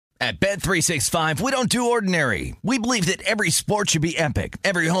At Bet365, we don't do ordinary. We believe that every sport should be epic.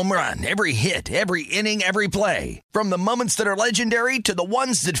 Every home run, every hit, every inning, every play. From the moments that are legendary to the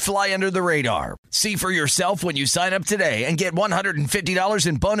ones that fly under the radar. See for yourself when you sign up today and get $150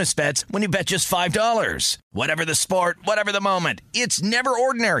 in bonus bets when you bet just $5. Whatever the sport, whatever the moment, it's never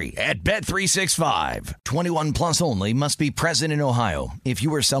ordinary at Bet365. 21 plus only. Must be present in Ohio. If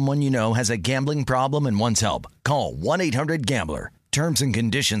you or someone you know has a gambling problem and wants help, call 1-800-GAMBLER. Terms and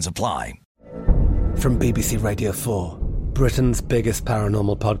conditions apply. From BBC Radio 4, Britain's biggest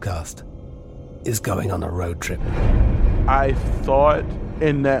paranormal podcast is going on a road trip. I thought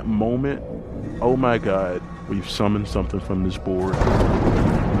in that moment, oh my God, we've summoned something from this board.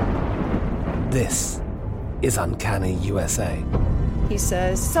 This is Uncanny USA. He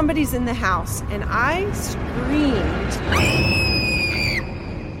says, somebody's in the house, and I screamed.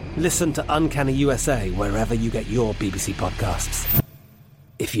 Listen to Uncanny USA wherever you get your BBC podcasts,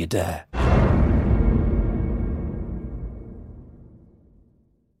 if you dare.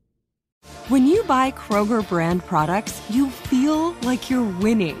 When you buy Kroger brand products, you feel like you're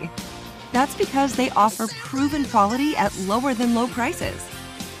winning. That's because they offer proven quality at lower than low prices.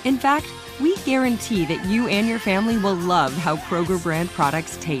 In fact, we guarantee that you and your family will love how Kroger brand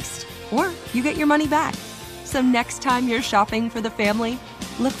products taste, or you get your money back. So next time you're shopping for the family,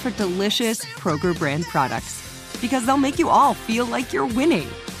 look for delicious Kroger brand products, because they'll make you all feel like you're winning.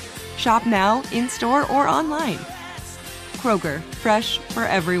 Shop now, in-store, or online. Kroger, fresh for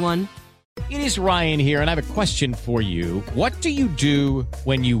everyone. It is Ryan here, and I have a question for you. What do you do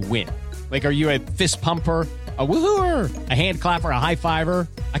when you win? Like, are you a fist pumper, a woo-hooer, a hand clapper, a high-fiver?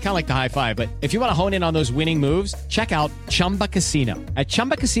 I kind of like the high-five, but if you want to hone in on those winning moves, check out Chumba Casino. At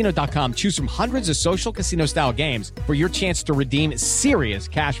ChumbaCasino.com, choose from hundreds of social casino-style games for your chance to redeem serious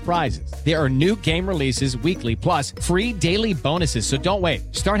cash prizes. There are new game releases weekly, plus free daily bonuses, so don't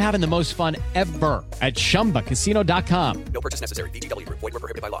wait. Start having the most fun ever at ChumbaCasino.com. No purchase necessary. VGW. Void where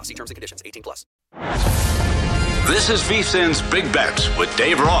prohibited by law. See terms and conditions. 18+. This is VSiN's Big Bets with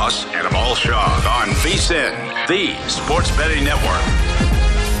Dave Ross and Amal Shaw on VSiN, the Sports Betting Network.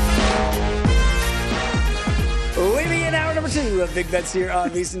 We begin hour number 2 of Big Bets here on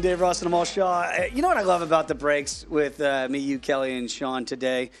VSiN, Dave Ross and Amal Shaw. You know what I love about the breaks with me, you, Kelly, and Sean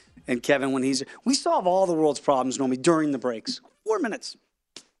today, and Kevin when he's. We solve all the world's problems normally during the breaks. 4 minutes.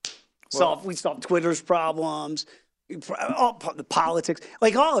 We solve Twitter's problems. All the politics,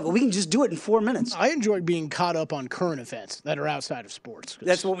 like all of it. We can just do it in 4 minutes. I enjoy being caught up on current events that are outside of sports.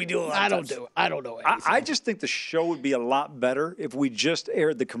 That's what we do a lot I of don't times. do it. I don't know anything. I just think the show would be a lot better if we just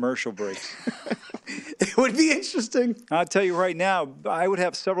aired the commercial breaks. It would be interesting. I'll tell you right now, I would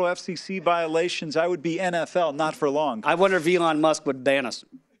have several FCC violations. I would be NFL, not for long. I wonder if Elon Musk would ban us.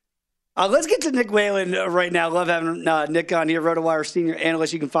 Let's get to Nick Whalen right now. Love having Nick on here, RotoWire senior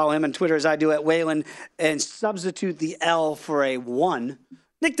analyst. You can follow him on Twitter as I do at Whalen and substitute the L for a 1.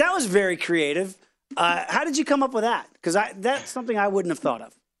 Nick, that was very creative. How did you come up with that? Because that's something I wouldn't have thought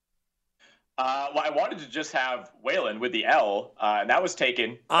of. Well, I wanted to just have Whalen with the L, and that was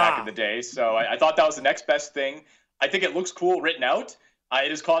taken back in the day. So I thought that was the next best thing. I think it looks cool written out. It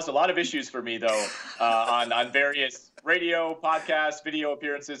has caused a lot of issues for me, though, on various radio, podcasts, video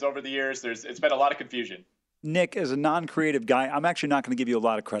appearances over the years. It's been a lot of confusion. Nick, as a non-creative guy, I'm actually not going to give you a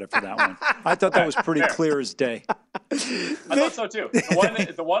lot of credit for that one. I thought that was pretty clear as day. I thought so, too.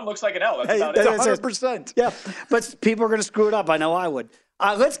 The one looks like an L. That's about it. 100%. Yeah, but people are going to screw it up. I know I would.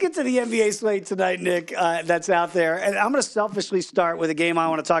 Let's get to the NBA slate tonight, Nick, that's out there. And I'm going to selfishly start with a game I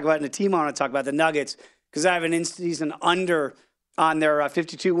want to talk about and a team I want to talk about, the Nuggets, because I have an in-season under on their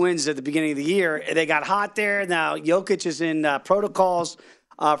 52 wins at the beginning of the year. They got hot there. Now Jokic is in protocols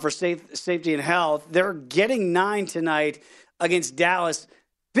for safety and health. They're getting 9 tonight against Dallas.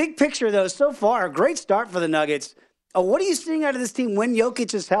 Big picture, though, so far, great start for the Nuggets. What are you seeing out of this team when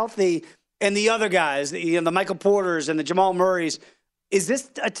Jokic is healthy and the other guys, the Michael Porters and the Jamal Murrays? Is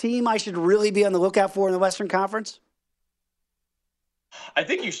this a team I should really be on the lookout for in the Western Conference? I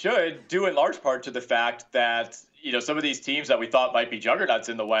think you should, due in large part to the fact that some of these teams that we thought might be juggernauts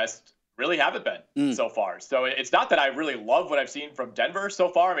in the West really haven't been so far. So it's not that I really love what I've seen from Denver so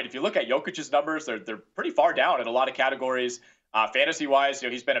far. I mean, if you look at Jokic's numbers, they're pretty far down in a lot of categories. Fantasy-wise,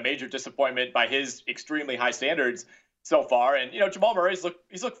 he's been a major disappointment by his extremely high standards so far. And, Jamal Murray's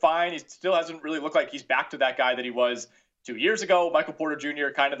looked fine. He still hasn't really looked like he's back to that guy that he was 2 years ago. Michael Porter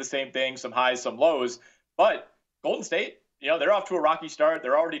Jr., kind of the same thing, some highs, some lows. But Golden State, they're off to a rocky start.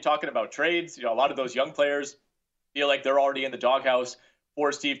 They're already talking about trades. A lot of those young players feel like they're already in the doghouse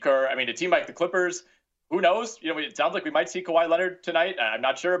for Steve Kerr. I mean, a team like the Clippers, who knows? It sounds like we might see Kawhi Leonard tonight. I'm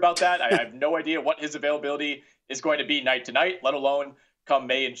not sure about that. I have no idea what his availability is going to be night to night, let alone come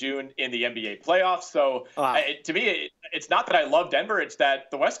May and June in the NBA playoffs. So to me, it's not that I love Denver. It's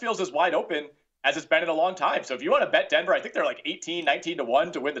that the West feels as wide open as it's been in a long time. So if you want to bet Denver, I think they're like 18,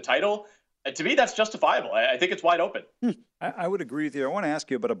 19-1 to win the title. To me, that's justifiable. I think it's wide open. I would agree with you. I want to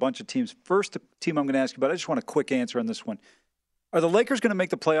ask you about a bunch of teams. First team I'm going to ask you about, I just want a quick answer on this one. Are the Lakers going to make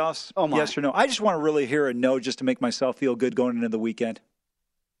the playoffs? Yes or no? I just want to really hear a no just to make myself feel good going into the weekend.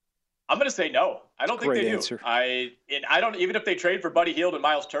 I'm going to say no. I don't think they do. I don't, even if they trade for Buddy Hield and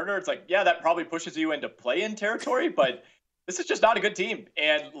Miles Turner, it's like, yeah, that probably pushes you into play-in territory, but this is just not a good team.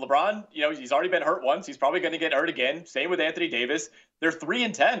 And LeBron, he's already been hurt once. He's probably going to get hurt again. Same with Anthony Davis. They're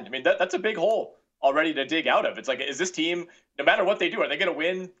 3-10. I mean, that's a big hole already to dig out of. It's like, is this team, no matter what they do, are they going to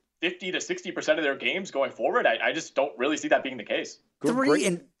win 50 to 60% of their games going forward? I just don't really see that being the case.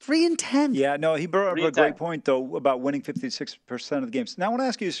 3-10. Yeah, no, he brought up a great point, though, about winning 56% of the games. Now, I want to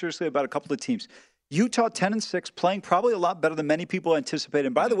ask you seriously about a couple of teams. Utah 10-6, playing probably a lot better than many people anticipated.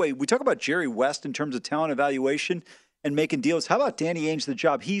 And by the way, we talk about Jerry West in terms of talent evaluation and making deals. How about Danny Ainge, the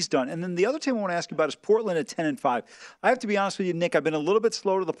job he's done? And then the other team I want to ask you about is Portland at 10-5. I have to be honest with you, Nick, I've been a little bit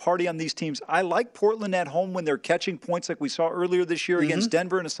slow to the party on these teams. I like Portland at home when they're catching points like we saw earlier this year against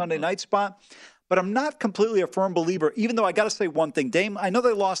Denver in a Sunday night spot. But I'm not completely a firm believer, even though I got to say one thing. Dame, I know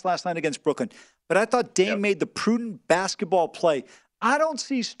they lost last night against Brooklyn, but I thought Dame made the prudent basketball play. I don't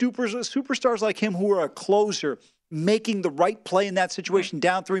see superstars like him who are a closer making the right play in that situation,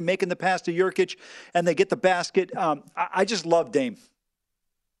 down 3, making the pass to Jurkic, and they get the basket. I just love Dame.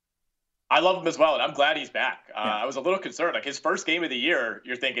 I love him as well, and I'm glad he's back. I was a little concerned. Like his first game of the year,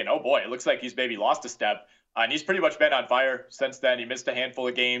 you're thinking, oh boy, it looks like he's maybe lost a step. And he's pretty much been on fire since then. He missed a handful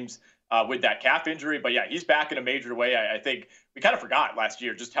of games with that calf injury. But yeah, he's back in a major way. I think we kind of forgot last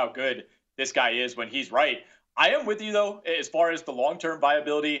year just how good this guy is when he's right. I am with you, though, as far as the long-term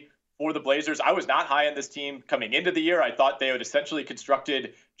viability for the Blazers. I was not high on this team coming into the year. I thought they had essentially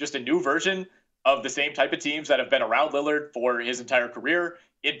constructed just a new version of the same type of teams that have been around Lillard for his entire career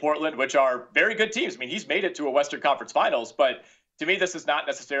in Portland, which are very good teams. I mean, he's made it to a Western Conference Finals, but to me, this is not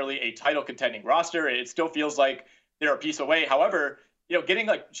necessarily a title contending roster. It still feels like they're a piece away. However, getting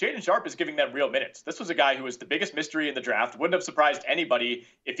like Shaedon Sharpe is giving them real minutes. This was a guy who was the biggest mystery in the draft. Wouldn't have surprised anybody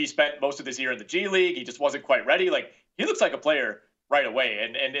if he spent most of this year in the G League. He just wasn't quite ready. Like, he looks like a player right away.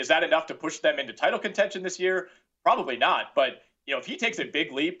 And is that enough to push them into title contention this year? Probably not. But, if he takes a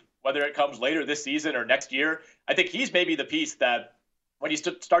big leap, whether it comes later this season or next year, I think he's maybe the piece that when you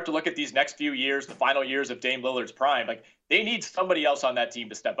start to look at these next few years, the final years of Dame Lillard's prime, like they need somebody else on that team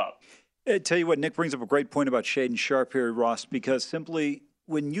to step up. I tell you what, Nick brings up a great point about Shaedon Sharpe here, Ross, because simply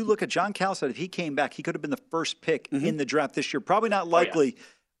when you look at John Cal said if he came back, he could have been the first pick in the draft this year. Probably not likely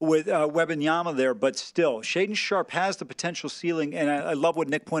with Wembanyama there, but still, Shaedon Sharpe has the potential ceiling, and I love what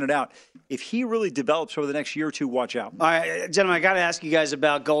Nick pointed out. If he really develops over the next year or two, watch out. All right, gentlemen, I got to ask you guys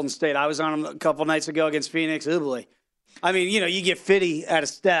about Golden State. I was on them a couple nights ago against Phoenix. Oh, boy. I mean, you get 50 out of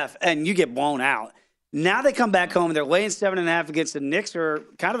Steph, and you get blown out. Now they come back home, and they're laying 7.5 against the Knicks, or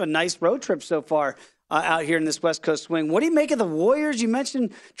kind of a nice road trip so far out here in this West Coast swing. What do you make of the Warriors? You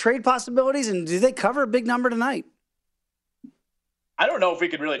mentioned trade possibilities, and do they cover a big number tonight? I don't know if we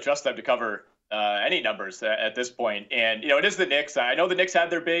could really trust them to cover any numbers at this point. And, it is the Knicks. I know the Knicks had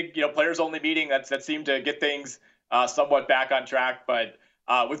their big, players-only meeting that seemed to get things somewhat back on track. But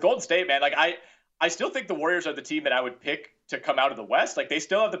with Golden State, man, like I still think the Warriors are the team that I would pick to come out of the West. Like, they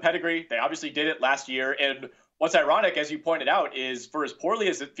still have the pedigree. They obviously did it last year. And what's ironic, as you pointed out, is for as poorly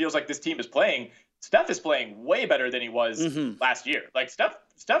as it feels like this team is playing, Steph is playing way better than he was last year. Like, Steph,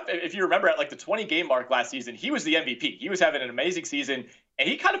 if you remember at like the 20-game mark last season, he was the MVP. He was having an amazing season, and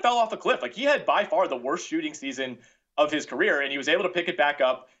he kind of fell off a cliff. Like, he had by far the worst shooting season of his career, and he was able to pick it back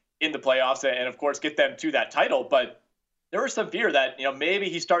up in the playoffs and, of course, get them to that title. But there was some fear that, maybe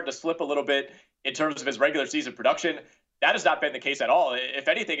he's starting to slip a little bit in terms of his regular season production. That has not been the case at all. If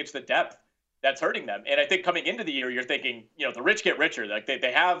anything, it's the depth that's hurting them. And I think coming into the year, you're thinking, the rich get richer. Like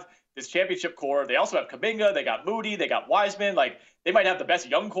they have this championship core. They also have Kuminga. They got Moody. They got Wiseman. Like, they might have the best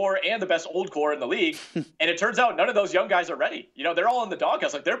young core and the best old core in the league. And it turns out none of those young guys are ready. They're all in the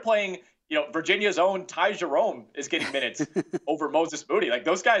doghouse. Like, they're playing, Virginia's own Ty Jerome is getting minutes over Moses Moody. Like,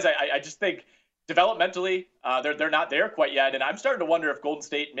 those guys, I just think developmentally, they're not there quite yet. And I'm starting to wonder if Golden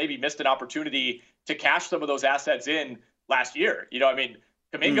State maybe missed an opportunity to cash some of those assets in last year.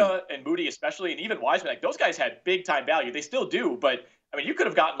 Kuminga and Moody especially, and even Wiseman, like, those guys had big time value. They still do, but you could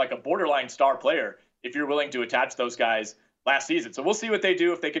have gotten like a borderline star player if you're willing to attach those guys last season. So we'll see what they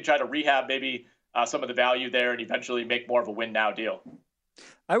do, if they could try to rehab maybe some of the value there and eventually make more of a win now deal.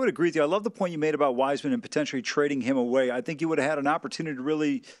 I would agree with you. I love the point you made about Wiseman and potentially trading him away. I think you would have had an opportunity to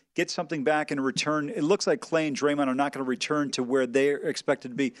really get something back in return. It looks like Clay and Draymond are not going to return to where they're expected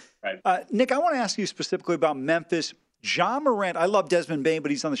to be. Right. Nick, I want to ask you specifically about Memphis. Ja Morant, I love Desmond Bane,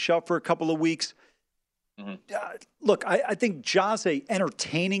 but he's on the shelf for a couple of weeks. Mm-hmm. Look, I think Ja's an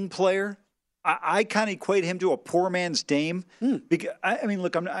entertaining player. I kind of equate him to a poor man's Dame. Because, I mean,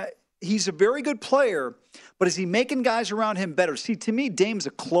 look, he's a very good player, but is he making guys around him better? See, to me, Dame's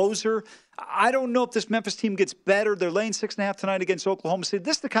a closer. I don't know if this Memphis team gets better. They're laying 6.5 tonight against Oklahoma City.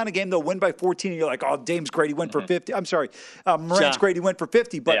 This is the kind of game they'll win by 14, and you're like, oh, Dame's great. He went for 50. I'm sorry. Morant's great. He went for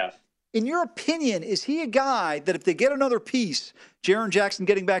 50. But in your opinion, is he a guy that if they get another piece, Jaren Jackson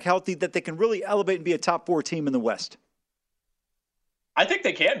getting back healthy, that they can really elevate and be a top 4 team in the West? I think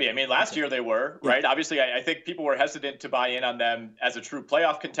they can be. I mean, last year they were, right? Obviously, I think people were hesitant to buy in on them as a true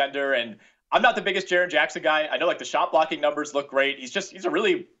playoff contender. And I'm not the biggest Jaren Jackson guy. I know like the shot blocking numbers look great. He's a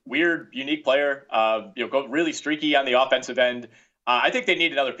really weird, unique player, go really streaky on the offensive end. I think they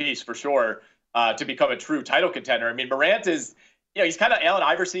need another piece for sure to become a true title contender. I mean, Morant is, he's kind of Allen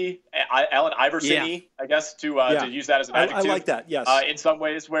Iverson-y, I guess, to use that as an adjective. I like that, yes. In some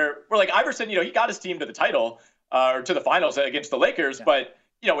ways where like Iverson, he got his team to the title, or to the finals against the Lakers. Yeah. But,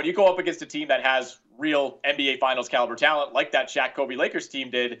 when you go up against a team that has real NBA Finals caliber talent like that Shaq Kobe Lakers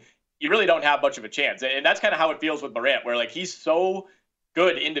team did, you really don't have much of a chance. And that's kind of how it feels with Morant, where like he's so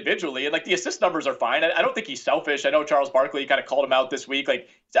good individually and like the assist numbers are fine. I don't think he's selfish. I know Charles Barkley kind of called him out this week. Like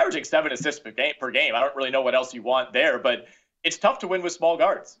he's averaging 7 assists per game. I don't really know what else you want there, but it's tough to win with small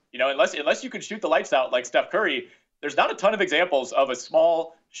guards. Unless you can shoot the lights out like Steph Curry, there's not a ton of examples of a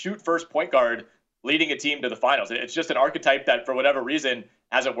small shoot first point guard leading a team to the finals. It's just an archetype that, for whatever reason,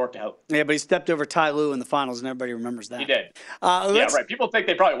 hasn't worked out. Yeah, but he stepped over Ty Lue in the finals, and everybody remembers that. He did. Right. People think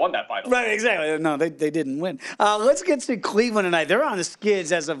they probably won that final. Right, exactly. No, they didn't win. Let's get to Cleveland tonight. They're on the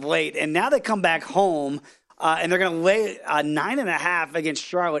skids as of late, and now they come back home, and they're going to lay 9.5 against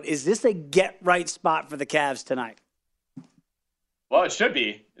Charlotte. Is this a get-right spot for the Cavs tonight? Well, it should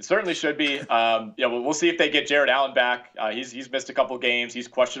be. It certainly should be. We'll see if they get Jared Allen back. He's missed a couple games. He's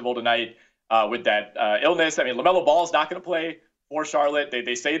questionable tonight. With that illness. I mean, LaMelo Ball's not going to play for Charlotte.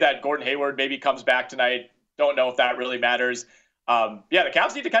 They say that Gordon Hayward maybe comes back tonight. Don't know if that really matters. The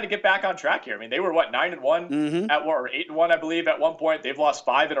Cavs need to kind of get back on track here. I mean, they were, 9-1 at war, or 8-1, I believe, at one point. They've lost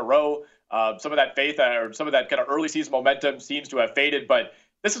 5 in a row. Some of that faith or some of that kind of early season momentum seems to have faded, but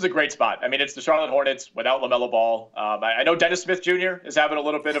this is a great spot. I mean, it's the Charlotte Hornets without LaMelo Ball. I know Dennis Smith Jr. is having a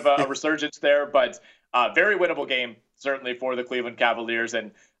little bit of a resurgence there, but very winnable game, certainly for the Cleveland Cavaliers.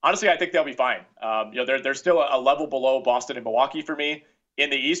 And honestly, I think they'll be fine. They're still a level below Boston and Milwaukee for me in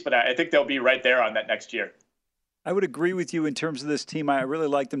the East, but I think they'll be right there on that next year. I would agree with you in terms of this team. I really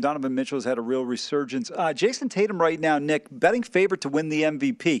like them. Donovan Mitchell has had a real resurgence. Jason Tatum right now, Nick, betting favorite to win the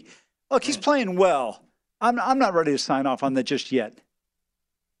MVP. Look, he's playing well. I'm not ready to sign off on that just yet.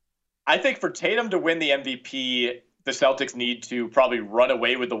 I think for Tatum to win the MVP, the Celtics need to probably run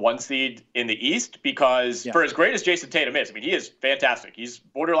away with the 1 seed in the East because for as great as Jason Tatum is, I mean, he is fantastic. He's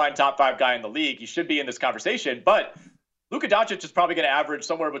borderline top 5 guy in the league. He should be in this conversation, but Luka Doncic is probably going to average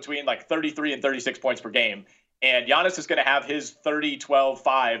somewhere between like 33 and 36 points per game. And Giannis is going to have his 30, 12,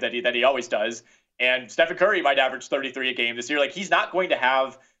 5 that he always does. And Stephen Curry might average 33 a game this year. Like he's not going to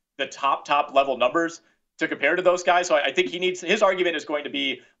have the top level numbers to compare to those guys. So I think his argument is going to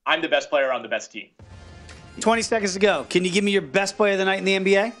be, I'm the best player on the best team. 20 seconds to go. Can you give me your best play of the night in the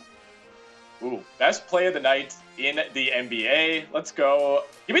NBA? Ooh, best play of the night in the NBA. Let's go.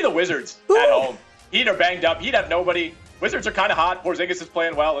 Give me the Wizards at home. Heat are banged up. Heat have nobody. Wizards are kind of hot. Porzingis is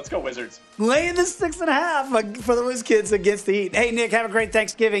playing well. Let's go Wizards. Laying the 6.5 for the Wiz Kids against the Heat. Hey, Nick, have a great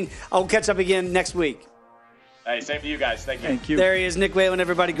Thanksgiving. I'll catch up again next week. Hey, same to you guys. Thank you. Thank you. There he is, Nick Whalen,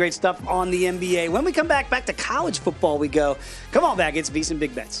 everybody. Great stuff on the NBA. When we come back to college football we go. Come on back. It's VSiN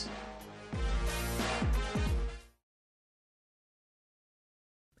Big Bets.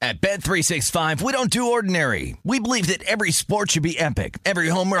 At Bet365, we don't do ordinary. We believe that every sport should be epic. Every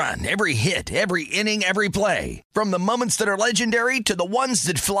home run, every hit, every inning, every play. From the moments that are legendary to the ones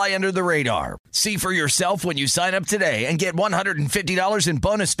that fly under the radar. See for yourself when you sign up today and get $150 in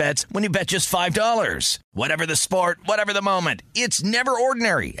bonus bets when you bet just $5. Whatever the sport, whatever the moment, it's never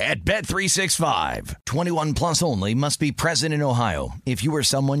ordinary at Bet365. 21 plus only. Must be present in Ohio. If you or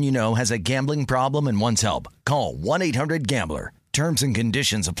someone you know has a gambling problem and wants help, call 1-800-GAMBLER. Terms and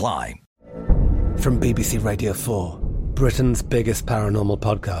conditions apply. From BBC Radio 4, Britain's biggest paranormal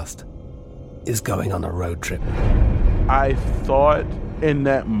podcast is going on a road trip. I thought in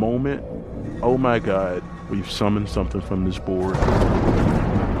that moment, oh my God, we've summoned something from this board.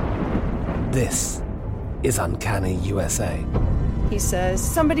 This is Uncanny USA. He says,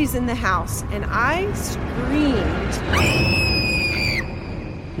 somebody's in the house, and I screamed.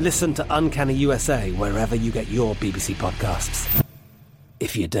 Listen to Uncanny USA wherever you get your BBC podcasts,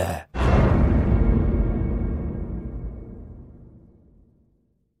 if you dare.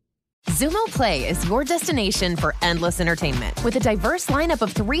 Xumo Play is your destination for endless entertainment. With a diverse lineup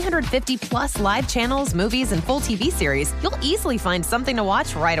of 350-plus live channels, movies, and full TV series, you'll easily find something to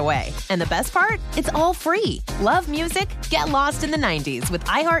watch right away. And the best part? It's all free. Love music? Get lost in the 90s with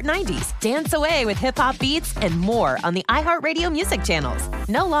iHeart 90s, dance away with hip-hop beats, and more on the iHeartRadio music channels.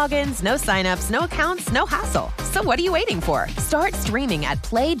 No logins, no signups, no accounts, no hassle. So what are you waiting for? Start streaming at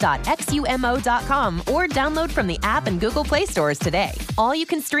play.xumo.com or download from the app and Google Play stores today. All you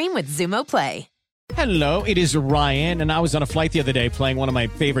can stream with Xumo Play. Hello, it is Ryan, and I was on a flight the other day playing one of my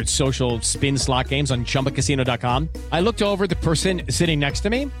favorite social spin slot games on ChumbaCasino.com. I looked over at the person sitting next to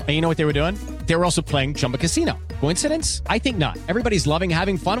me, and you know what they were doing? They were also playing Chumba Casino. Coincidence? I think not. Everybody's loving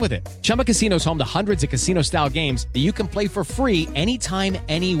having fun with it. Chumba Casino is home to hundreds of casino-style games that you can play for free anytime,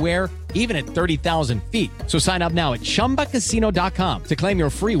 anywhere, even at 30,000 feet. So sign up now at ChumbaCasino.com to claim your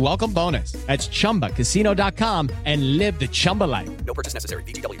free welcome bonus. That's ChumbaCasino.com and live the Chumba life. No purchase necessary.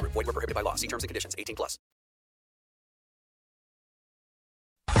 VGW. Void where prohibited by law. See terms and conditions. 18+.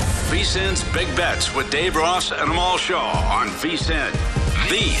 VSiN's Big Bets with Dave Ross and Amal Shaw on VSiN,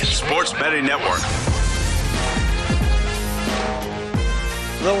 the sports betting network.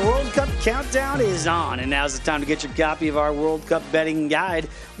 The World Cup countdown is on, and now's the time to get your copy of our World Cup betting guide.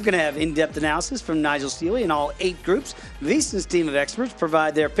 We're going to have in-depth analysis from Nigel Steely and all 8 groups. VSiN's team of experts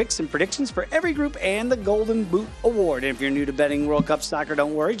provide their picks and predictions for every group and the Golden Boot Award. And if you're new to betting World Cup soccer,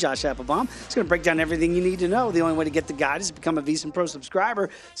 don't worry. Josh Applebaum is going to break down everything you need to know. The only way to get the guide is to become a VSiN Pro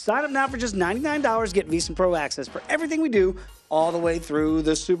subscriber. Sign up now for just $99. Get VSiN Pro access for everything we do all the way through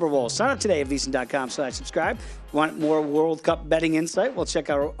the Super Bowl. Sign up today at VSiN.com/subscribe. If you want more World Cup betting insight? Well, check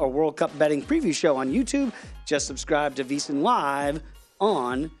out our World Cup betting preview show on YouTube. Just subscribe to VSiN Live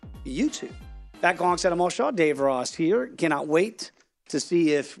on YouTube. Back alongside Amal Shaw, Dave Ross here. Cannot wait to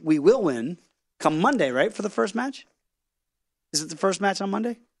see if we will win come Monday, right, for the first match? Is it the first match on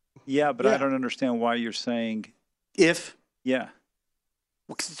Monday? Yeah, but I don't understand why you're saying... If? Yeah.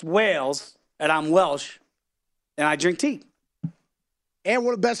 Well, 'cause it's Wales, and I'm Welsh, and I drink tea. And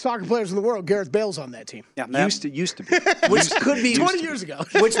one of the best soccer players in the world, Gareth Bale's on that team. Yeah, Used to be. Which could be 20 years ago.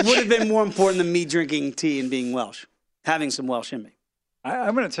 Which would have been more important than me drinking tea and being Welsh, having some Welsh in me.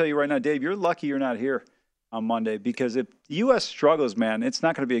 I'm going to tell you right now, Dave, you're lucky you're not here on Monday, because if the U.S. struggles, man, it's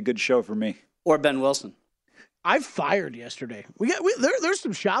not going to be a good show for me. Or Ben Wilson. I fired yesterday. There's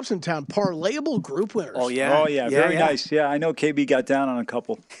some shops in town, parlayable group winners. Oh, yeah. Very nice. Yeah, I know KB got down on a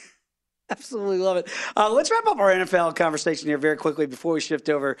couple. Absolutely love it. Let's wrap up our NFL conversation here very quickly before we shift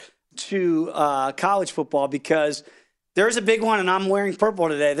over to college football, because there is a big one, and I'm wearing purple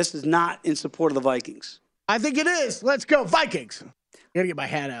today. This is not in support of the Vikings. I think it is. Let's go, Vikings. I got to get my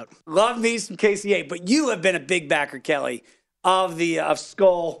hat out. Love me some KCA, but you have been a big backer, Kelly, of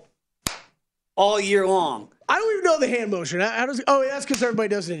Skull all year long. I don't even know the hand motion. How does? Oh, that's because everybody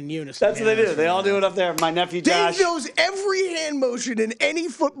does it in unison. That's what they do. They all do it up there. My nephew Josh. Dave knows every hand motion in any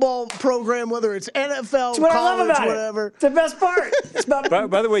football program, whether it's NFL, That's what college, I love about whatever. It's the best part. It's about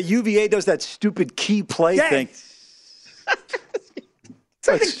By the way, UVA does that stupid key play thing.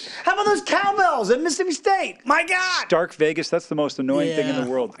 How about those cowbells at Mississippi State? My God. Stark Vegas, that's the most annoying thing in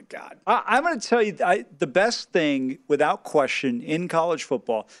the world. Oh, my God. I'm going to tell you, the best thing, without question, in college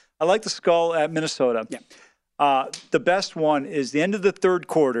football, I like the Skull at Minnesota. Yeah. The best one is the end of the third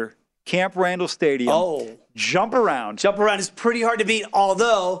quarter, Camp Randall Stadium. Oh. Jump around. Jump around is pretty hard to beat,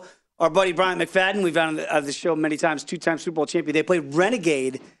 although our buddy Brian McFadden, we've had on the show many times, 2-time Super Bowl champion, they played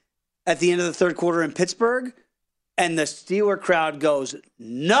Renegade at the end of the third quarter in Pittsburgh, and the Steeler crowd goes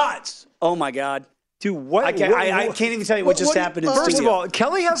nuts. Oh, my God. Dude, what? I can't even tell you what just happened in First studio. of all,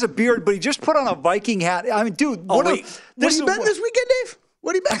 Kelly has a beard, but he just put on a Viking hat. I mean, dude. What are you betting this weekend, Dave?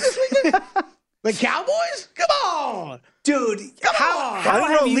 What are you betting this weekend? The Cowboys? Come on. Dude, I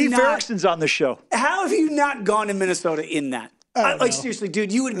don't know. Leif Erickson's on the show. How have you not gone to Minnesota in that? Seriously,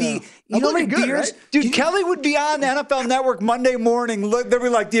 dude, you would be. You know how many beers? Right? Dude, Kelly would be on NFL Network Monday morning. Look, they'd be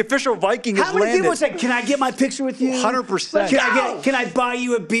like, the official Viking has landed. How many people would say, can I get my picture with you? 100%. Can I buy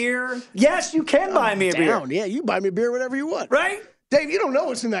you a beer? Yes, you can buy me a beer. Yeah, you buy me a beer whenever you want. Right? Dave, you don't know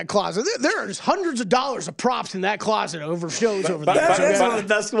what's in that closet. There are just hundreds of dollars of props in that closet over shows over there. That's one of the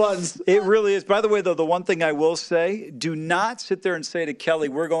best ones. It really is. By the way, though, the one thing I will say, do not sit there and say to Kelly,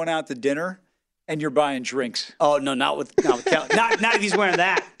 we're going out to dinner, and you're buying drinks. Oh, no, not with Kelly. not if he's wearing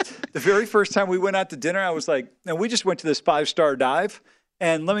that. The very first time we went out to dinner, I was like, and we just went to this 5-star dive,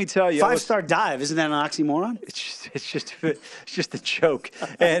 And let me tell you, 5-star dive. Isn't that an oxymoron? It's just a joke.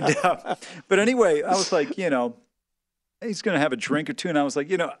 And but anyway, I was like, he's going to have a drink or two. And I was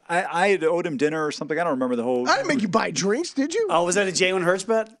like, I had owed him dinner or something. I don't remember the whole. I didn't make you buy drinks, did you? Oh, was that a Jalen Hurts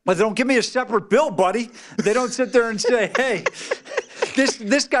bet? But they don't give me a separate bill, buddy. They don't sit there and say, hey,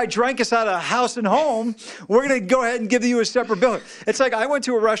 this guy drank us out of house and home. We're going to go ahead and give you a separate bill. It's like I went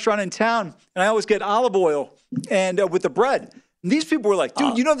to a restaurant in town, and I always get olive oil and with the bread. And these people were like,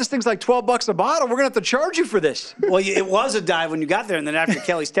 dude, this thing's like $12 a bottle. We're going to have to charge you for this. Well, it was a dive when you got there, and then after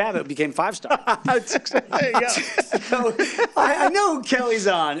Kelly's tab, it became 5-star. There you go. So, I know who Kelly's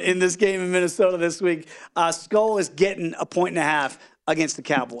on in this game in Minnesota this week. Skull is getting 1.5 against the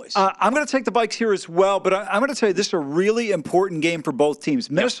Cowboys. I'm going to take the Vikes here as well, but I'm going to tell you this is a really important game for both teams.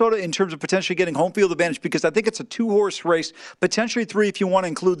 Minnesota in terms of potentially getting home field advantage because I think it's a 2-horse race, potentially 3 if you want to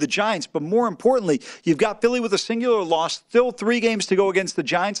include the Giants. But more importantly, you've got Philly with a singular loss, still 3 games to go against the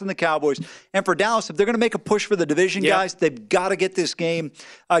Giants and the Cowboys. And for Dallas, if they're going to make a push for the division, guys, they've got to get this game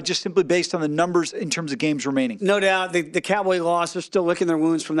just simply based on the numbers in terms of games remaining. No doubt. The Cowboy loss, they're still licking their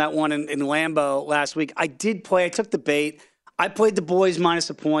wounds from that one in Lambeau last week. I took the bait. I played the boys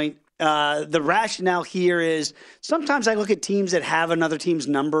minus a point. The rationale here is sometimes I look at teams that have another team's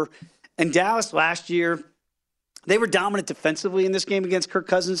number. And Dallas last year, they were dominant defensively in this game against Kirk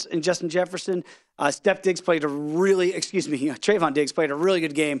Cousins and Justin Jefferson. Trayvon Diggs played a really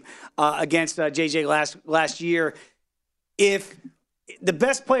good game against JJ last year. If the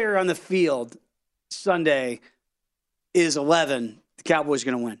best player on the field Sunday is 11, the Cowboys are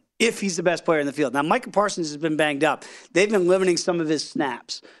going to win. If he's the best player in the field. Now, Micah Parsons has been banged up. They've been limiting some of his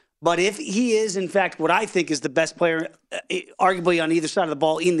snaps. But if he is, in fact, what I think is the best player, arguably on either side of the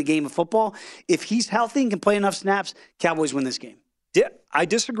ball in the game of football, if he's healthy and can play enough snaps, Cowboys win this game. Yeah, I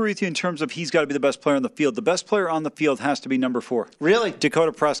disagree with you in terms of he's got to be the best player on the field. The best player on the field has to be number 4. Really?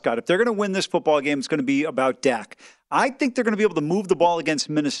 Dakota Prescott. If they're going to win this football game, it's going to be about Dak. I think they're going to be able to move the ball against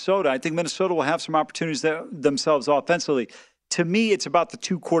Minnesota. I think Minnesota will have some opportunities themselves offensively. To me, it's about the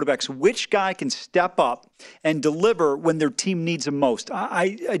 2 quarterbacks. Which guy can step up and deliver when their team needs him most?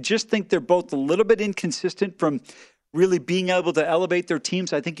 I just think they're both a little bit inconsistent from really being able to elevate their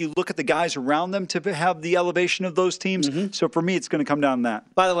teams. I think you look at the guys around them to have the elevation of those teams. Mm-hmm. So for me, it's going to come down to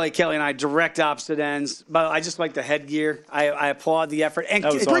that. By the way, Kelly and I, direct opposite ends. But I just like the headgear. I applaud the effort. And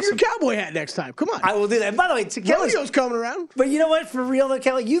bring your cowboy hat next time. Come on. I will do that. And by the way, to Kelly's coming around. But you know what? For real, though,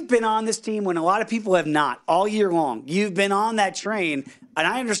 Kelly, you've been on this team when a lot of people have not all year long. You've been on that train. And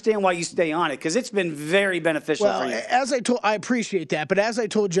I understand why you stay on it because it's been very beneficial for you. As I appreciate that. But as I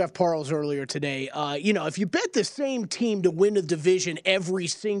told Jeff Parles earlier today, if you bet the same team to win a division every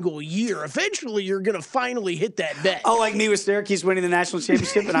single year, eventually you're going to finally hit that bet. Oh, like me with Syracuse winning the national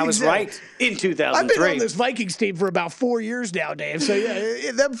championship, and I was right in 2003. I've been on this Vikings team for about 4 years now, Dave. So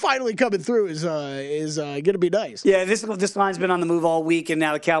yeah, them finally coming through is going to be nice. Yeah, this line's been on the move all week, and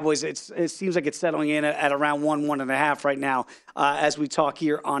now the Cowboys. It seems like it's settling in at around 1.5 right now as we talk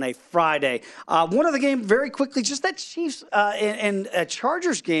here on a Friday. One other game, very quickly, just that Chiefs and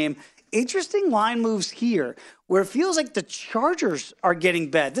Chargers game. Interesting line moves here, where it feels like the Chargers are getting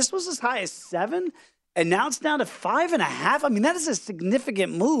bet. This was as high as 7, and now it's down to 5.5. I mean, that is a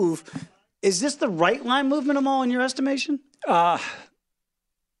significant move. Is this the right line movement, Amal, in your estimation?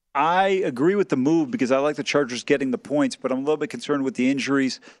 I agree with the move because I like the Chargers getting the points, but I'm a little bit concerned with the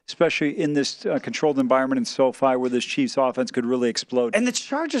injuries, especially in this controlled environment in SoFi where this Chiefs offense could really explode. And the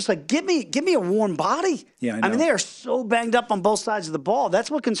Chargers, give me a warm body. Yeah, I know. I mean, they are so banged up on both sides of the ball. That's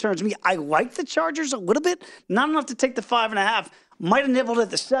what concerns me. I like the Chargers a little bit, not enough to take the 5.5. Might have nibbled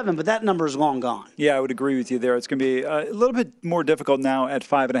at the 7, but that number is long gone. Yeah, I would agree with you there. It's going to be a little bit more difficult now at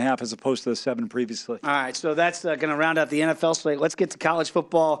 5.5 as opposed to the 7 previously. All right, so that's going to round out the NFL slate. Let's get to college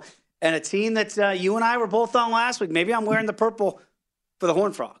football and a team that you and I were both on last week. Maybe I'm wearing the purple for the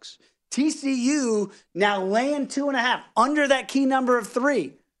Horned Frogs. TCU now laying 2.5 under that key number of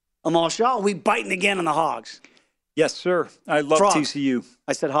 3. Amal Shaw, we biting again on the Hogs. Yes, sir. I love Frogs. TCU.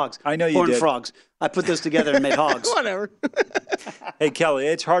 I said Hogs. I know you Horned did. Frogs. I put those together and made Hogs. Whatever. Hey, Kelly,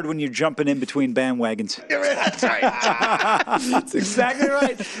 it's hard when you're jumping in between bandwagons. That's right. That's exactly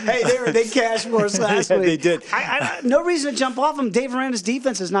right. Hey, they cashed for us last week. They did. No reason to jump off them. Dave Aranda's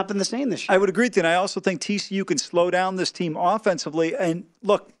defense has not been the same this year. I would agree with you, and I also think TCU can slow down this team offensively. And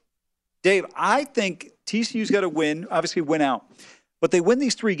look, Dave, I think TCU's got to win, obviously win out. But they win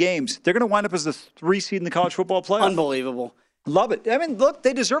these 3 games, they're going to wind up as the 3 seed in the college football playoff. Unbelievable. Love it. I mean, look,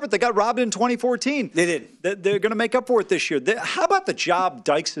 they deserve it. They got robbed in 2014. They did. They're going to make up for it this year. How about the job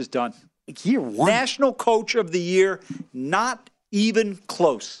Dykes has done? Year 1. National Coach of the Year, not even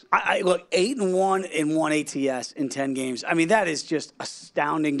close. I look, 8-1 in one ATS in 10 games. I mean, that is just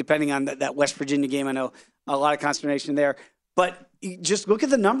astounding, depending on that West Virginia game. I know a lot of consternation there. But you just look at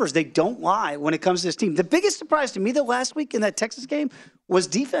the numbers. They don't lie when it comes to this team. The biggest surprise to me, though, last week in that Texas game was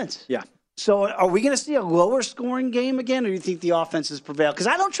defense. Yeah. So are we going to see a lower scoring game again, or do you think the offense has prevailed? Because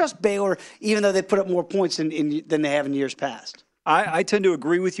I don't trust Baylor, even though they put up more points than they have in years past. I tend to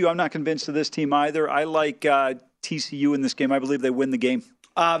agree with you. I'm not convinced of this team either. I like TCU in this game. I believe they win the game.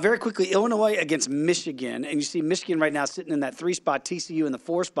 Very quickly, Illinois against Michigan. And you see Michigan right now sitting in that 3 spot, TCU in the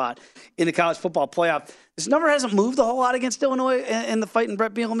 4 spot in the college football playoff. This number hasn't moved a whole lot against Illinois in the fight in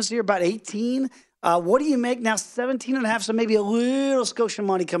Brett Bielema this year, about 18. What do you make now? 17.5, so maybe a little Scotia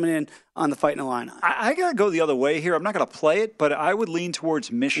money coming in on the Fighting Illini. I got to go the other way here. I'm not going to play it, but I would lean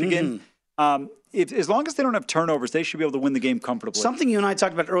towards Michigan. As long as they don't have turnovers, they should be able to win the game comfortably. Something you and I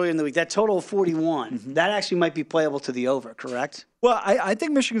talked about earlier in the week, that total of 41, that actually might be playable to the over, correct? Well, I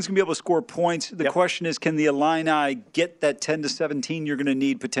think Michigan's going to be able to score points. The question is, can the Illini get that 10-17 you're going to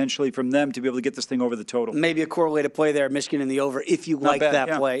need potentially from them to be able to get this thing over the total? Maybe a correlated play there, Michigan in the over, if you like that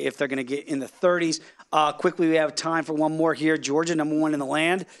play, if they're going to get in the 30s. Quickly, we have time for one more here. Georgia, number 1 in the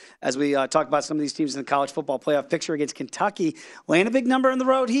land. As we talk about some of these teams in the college football playoff picture against Kentucky, laying a big number on the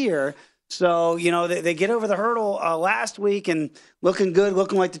road here. So, they get over the hurdle last week and looking good,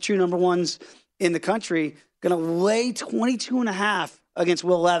 looking like the true number ones in the country. Going to lay 22.5 against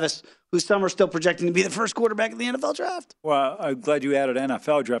Will Levis, who some are still projecting to be the first quarterback in the NFL draft. Well, I'm glad you added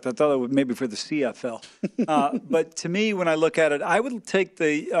NFL draft. I thought it was maybe for the CFL. But to me, when I look at it, I would take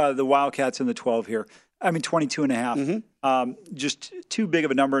the Wildcats in the 12 here. I mean, 22.5. Just too big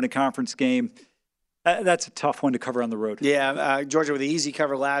of a number in a conference game. That's a tough one to cover on the road. Yeah, Georgia with the easy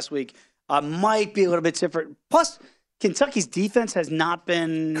cover last week. Might be a little bit different. Plus, Kentucky's defense has not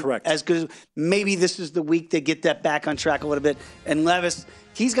been as good. Maybe this is the week they get that back on track a little bit. And Levis,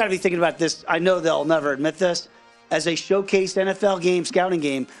 he's got to be thinking about this. I know they'll never admit this, as a showcased NFL game, scouting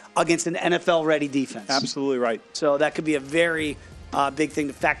game against an NFL-ready defense. Absolutely right. So that could be a very big thing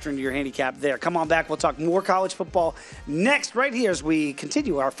to factor into your handicap there. Come on back. We'll talk more college football next right here as we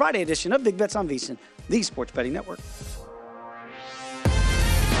continue our Friday edition of Big Bets on VSiN, the Sports Betting Network.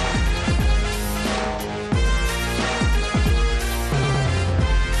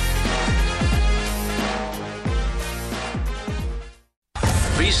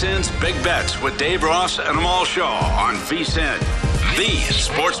 VSiN's Big Bets with Dave Ross and Amal Shaw on VSiN, the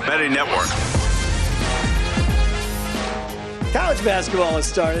Sports Betting Network. College basketball has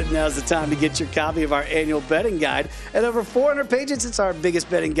started. Now's the time to get your copy of our annual betting guide. At over 400 pages, it's our biggest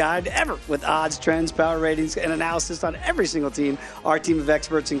betting guide ever, with odds, trends, power ratings, and analysis on every single team. Our team of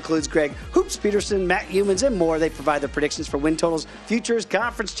experts includes Greg Hoops Peterson, Matt Humans, and more. They provide their predictions for win totals, futures,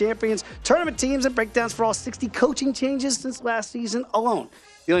 conference champions, tournament teams, and breakdowns for all 60 coaching changes since last season alone.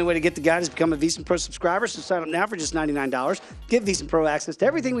 The only way to get the guide is become a VSiN Pro subscriber, so sign up now for just $99. Give VSiN Pro access to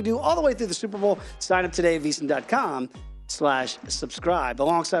everything we do all the way through the Super Bowl. Sign up today at VSiN.com/subscribe.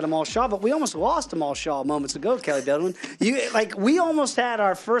 Alongside Amal Shaw, but we almost lost Amal Shaw moments ago, Kelly Bellman. We almost had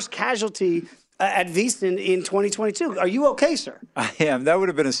our first casualty at VSiN in 2022. Are you okay, sir? I am. That would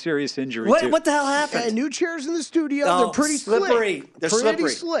have been a serious injury, What the hell happened? New chairs in the studio. They're pretty slippery. Slick. They're pretty slippery.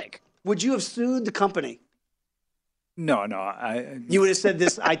 Slick. Would you have sued the company? No. You would have said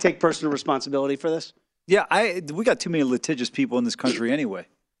this, I take personal responsibility for this? Yeah, we got too many litigious people in this country anyway.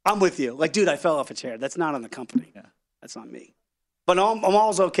 I'm with you. Dude, I fell off a chair. That's not on the company. Yeah. That's not me. But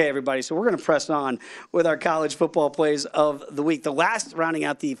Amal's okay, everybody. So we're going to press on with our college football plays of the week. The last, rounding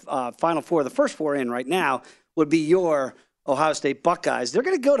out the Final Four, the first four in right now, would be your Ohio State Buckeyes. They're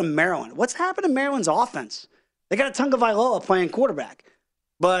going to go to Maryland. What's happened to Maryland's offense? They got a Tagovailoa playing quarterback.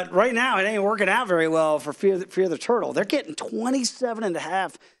 But right now, it ain't working out very well for Fear the Turtle. They're getting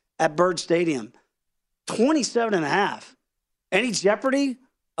 27.5 at Bird Stadium. 27.5. Any jeopardy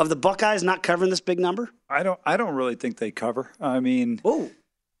of the Buckeyes not covering this big number? I don't really think they cover. I mean, well,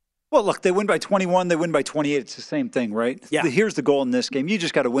 look, they win by 21, they win by 28. It's the same thing, right? Yeah. Here's the goal in this game. You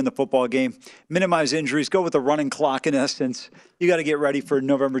just got to win the football game, minimize injuries, go with the running clock in essence. You got to get ready for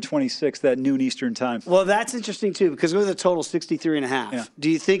November 26th at noon Eastern time. Well, that's interesting too, because with a total 63.5. Yeah. Do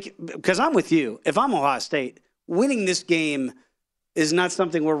you think, because I'm with you, if I'm Ohio State, winning this game is not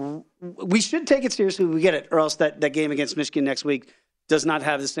something we should take it seriously. We get it, or else that game against Michigan next week does not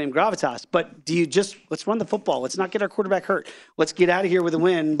have the same gravitas. But do you let's run the football. Let's not get our quarterback hurt. Let's get out of here with a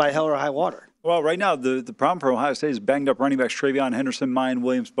win by hell or high water. Well, right now, the problem for Ohio State is banged up running backs. Travion Henderson, Mayan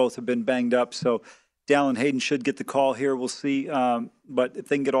Williams, both have been banged up. So Dallin Hayden should get the call here. We'll see. But if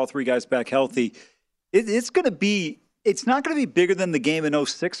they can get all three guys back healthy, it's not going to be bigger than the game in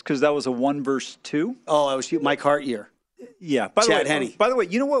 06 because that was a 1 versus 2. Oh, it was Mike Hart year. Yeah. Chad Henne. By the way,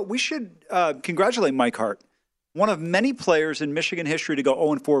 you know what? We should congratulate Mike Hart, one of many players in Michigan history to go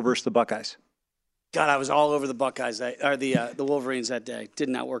 0-4 versus the Buckeyes. God, I was all over the Buckeyes the Wolverines that day. Did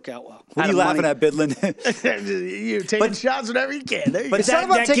not work out well. What are you laughing at, Bidlin? You're taking shots whenever you can. But it's not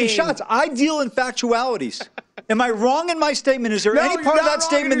about taking shots. I deal in factualities. Am I wrong in my statement? Is there any part of that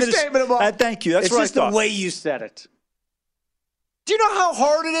statement that is? Thank you. That's it's what I just thought. the way you said it. Do you know how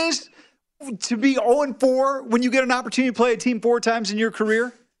hard it is to be 0-4 when you get an opportunity to play a team 4 times in your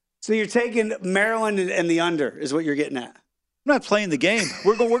career? So you're taking Maryland and the under is what you're getting at. I'm not playing the game.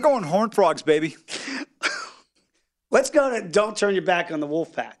 We're going Horned Frogs, baby. Let's go to don't turn your back on the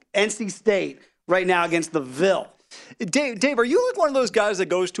Wolfpack. NC State right now against the Ville. Dave, are you like one of those guys that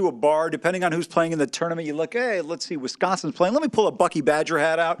goes to a bar, depending on who's playing in the tournament, you look, hey, let's see, Wisconsin's playing. Let me pull a Bucky Badger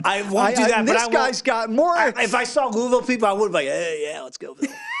hat out. I won't do that, but this guy's got more. If I saw Louisville people, I would be like, hey, yeah, let's go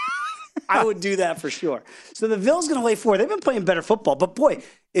Ville. I would do that for sure. So the Ville's going to lay 4. They've been playing better football. But, boy,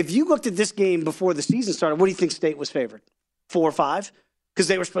 if you looked at this game before the season started, what do you think State was favored? 4 or 5? Because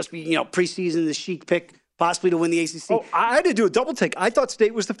they were supposed to be, preseason, the chic pick, possibly to win the ACC. Oh, I had to do a double take. I thought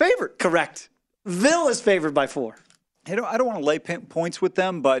State was the favorite. Correct. Ville is favored by 4. I don't want to lay points with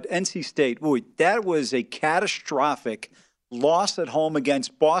them, but NC State, boy, that was a catastrophic loss at home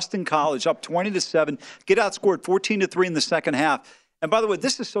against Boston College, up 20-7, get outscored 14-3 in the second half. And by the way,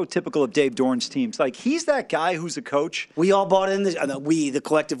 this is so typical of Dave Dorn's teams. Like, he's that guy who's a coach. We all bought in this, the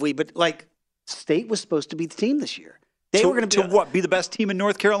collective we, but like, State was supposed to be the team this year. They were going to be the best team in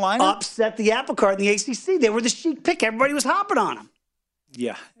North Carolina? Upset the apple cart in the ACC. They were the chic pick. Everybody was hopping on them.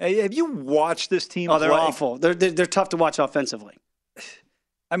 Yeah. Have you watched this team play? They're play? Awful. They're tough to watch offensively.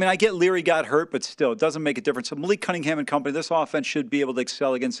 I mean, I get Leary got hurt, but still, it doesn't make a difference. So Malik Cunningham and company, this offense should be able to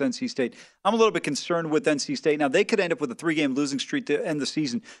excel against NC State. I'm a little bit concerned with NC State. Now, they could end up with a 3-game losing streak to end the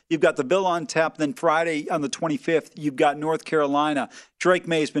season. You've got the Ville on tap. Then Friday on the 25th, you've got North Carolina. Drake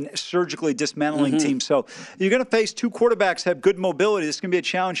May has been surgically dismantling teams. So you're going to face 2 quarterbacks have good mobility. This is going to be a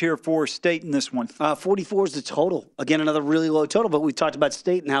challenge here for State in this one. 44 is the total. Again, another really low total. But we talked about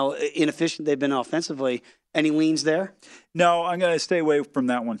State and how inefficient they've been offensively. Any leans there? No, I'm going to stay away from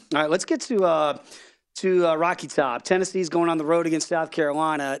that one. All right, let's get to Rocky Top. Tennessee's going on the road against South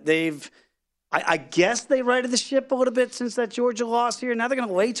Carolina. I guess they righted the ship a little bit since that Georgia loss here. Now they're going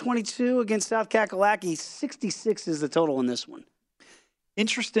to lay 22 against South Kakalaki. 66 is the total in this one.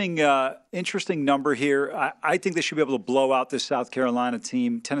 Interesting number here. I think they should be able to blow out this South Carolina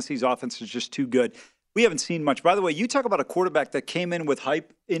team. Tennessee's offense is just too good. We haven't seen much. By the way, you talk about a quarterback that came in with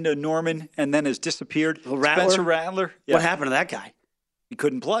hype into Norman and then has disappeared. Spencer Rattler. Yeah. What happened to that guy? He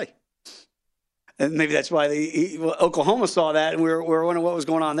couldn't play. And maybe that's why Oklahoma saw that, and we were wondering what was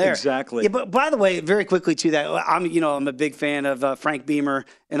going on there. Exactly. Yeah, but by the way, very quickly to that, I'm a big fan of Frank Beamer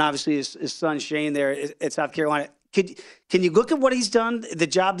and obviously his son Shane there at South Carolina. Can you look at what he's done, the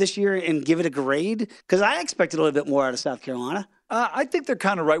job this year, and give it a grade? Because I expected a little bit more out of South Carolina. I think they're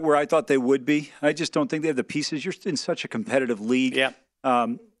kind of right where I thought they would be. I just don't think they have the pieces. You're in such a competitive league. Yeah.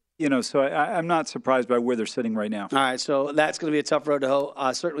 So I'm not surprised by where they're sitting right now. All right, so that's going to be a tough road to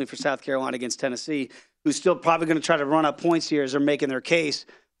hoe, certainly for South Carolina against Tennessee, who's still probably going to try to run up points here as they're making their case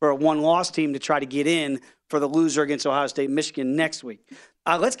for a one-loss team to try to get in for the loser against Ohio State, Michigan next week.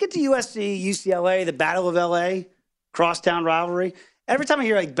 Let's get to USC, UCLA, the Battle of L.A., crosstown rivalry. Every time I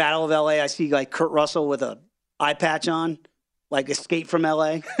hear, Battle of L.A., I see, Kurt Russell with a eye patch on, Escape from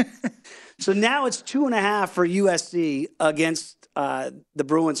L.A. So now it's 2.5 for USC against the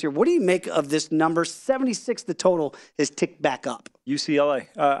Bruins here. What do you make of this number? 76, the total, has ticked back up. UCLA.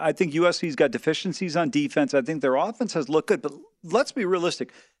 I think USC's got deficiencies on defense. I think their offense has looked good, but let's be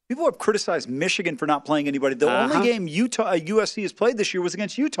realistic. People have criticized Michigan for not playing anybody. The only game USC has played this year was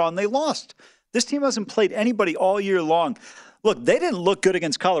against Utah, and they lost. This team hasn't played anybody all year long. Look, they didn't look good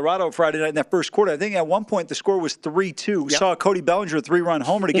against Colorado Friday night in that first quarter. I think at one point the score was 3-2. Yep. Saw Cody Bellinger a 3-run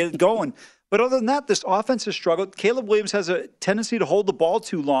homer to get it going. But other than that, this offense has struggled. Caleb Williams has a tendency to hold the ball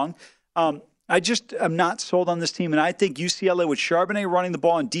too long. I just am not sold on this team, and I think UCLA with Charbonnet running the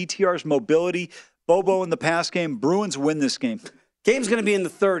ball and DTR's mobility, Bobo in the pass game, Bruins win this game. Game's going to be in the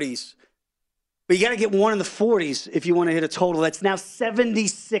 30s, but you got to get one in the 40s if you want to hit a total. That's now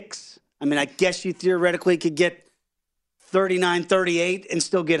 76. I mean, I guess you theoretically could get 39-38 and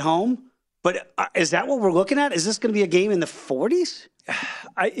still get home. But is that what we're looking at? Is this going to be a game in the 40s?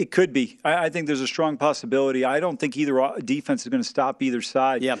 It could be. I think there's a strong possibility. I don't think either defense is going to stop either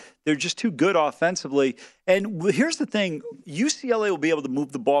side. Yeah. They're just too good offensively. And here's the thing. UCLA will be able to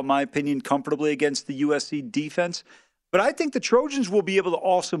move the ball, in my opinion, comfortably against the USC defense. But I think the Trojans will be able to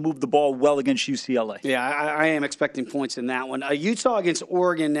also move the ball well against UCLA. Yeah, I am expecting points in that one. Utah against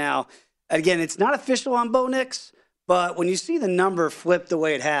Oregon now. Again, it's not official on Bo Nix, But when you see the number flip the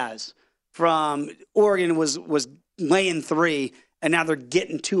way it has, from Oregon was laying 3, and now they're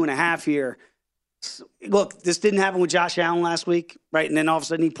getting 2.5 here. Look, this didn't happen with Josh Allen last week, right? And then all of a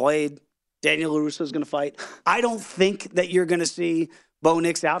sudden he played. Daniel LaRusso is going to fight. I don't think that you're going to see Bo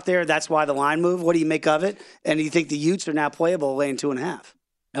Nix out there. That's why the line moved. What do you make of it? And do you think the Utes are now playable laying 2.5?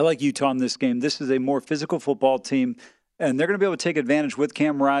 I like Utah in this game. This is a more physical football team, and they're going to be able to take advantage with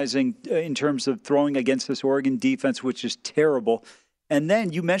Cam Rising in terms of throwing against this Oregon defense, which is terrible. And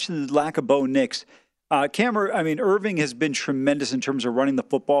then you mentioned the lack of Bo Nix. Irving has been tremendous in terms of running the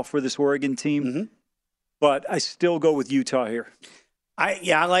football for this Oregon team, but I still go with Utah here.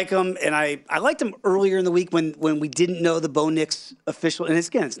 I like them, and I liked them earlier in the week when we didn't know the Bo Nix official. And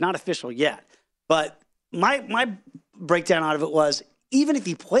it's not official yet. But my breakdown out of it was, even if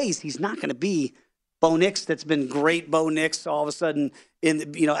he plays, he's not going to be Bo Nix. That's been great Bo Nix all of a sudden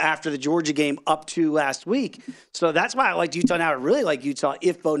after the Georgia game up to last week. So that's why I liked Utah. Now I really like Utah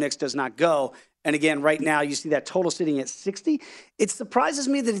if Bo Nix does not go. And again, right now you see that total sitting at 60. It surprises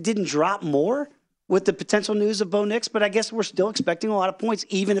me that it didn't drop more with the potential news of Bo Nix, but I guess we're still expecting a lot of points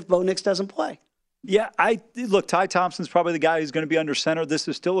even if Bo Nix doesn't play. Yeah, Ty Thompson's probably the guy who's going to be under center. This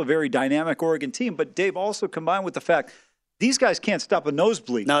is still a very dynamic Oregon team, but Dave, also combined with the fact these guys can't stop a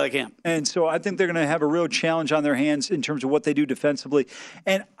nosebleed. No, they can't. And so I think they're going to have a real challenge on their hands in terms of what they do defensively.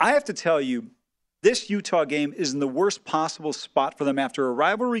 And I have to tell you, this Utah game is in the worst possible spot for them after a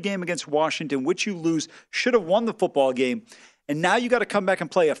rivalry game against Washington, which you lose, should have won the football game. And now you got to come back and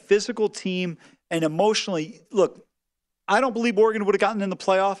play a physical team and emotionally. Look, I don't believe Oregon would have gotten in the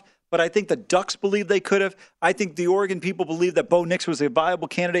playoff, but I think the Ducks believe they could have. I think the Oregon people believe that Bo Nix was a viable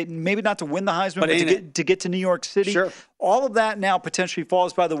candidate, maybe not to win the Heisman, but to get to New York City. Sure. All of that now potentially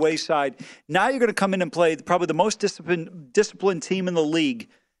falls by the wayside. Now you're going to come in and play probably the most disciplined team in the league,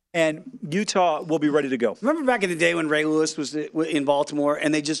 and Utah will be ready to go. Remember back in the day when Ray Lewis was in Baltimore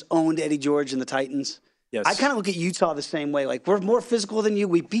and they just owned Eddie George and the Titans? Yes. I kind of look at Utah the same way. Like, we're more physical than you.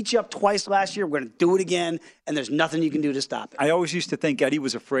 We beat you up twice last year. We're going to do it again, and there's nothing you can do to stop it. I always used to think Eddie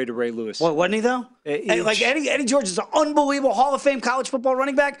was afraid of Ray Lewis. Well, wasn't he, though? Eddie George is an unbelievable Hall of Fame college football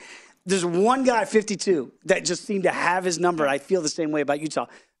running back. There's one guy, 52, that just seemed to have his number. I feel the same way about Utah.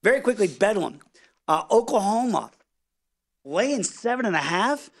 Very quickly, Bedlam. Oklahoma, laying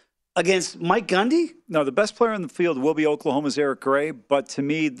 7.5 against Mike Gundy? No, the best player on the field will be Oklahoma's Eric Gray, but to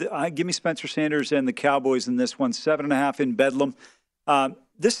me, give me Spencer Sanders and the Cowboys in this one, 7.5 in Bedlam.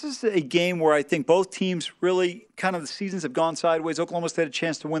 This is a game where I think both teams really kind of the seasons have gone sideways. Oklahoma's had a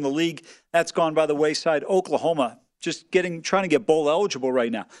chance to win the league. That's gone by the wayside. Oklahoma just trying to get bowl eligible right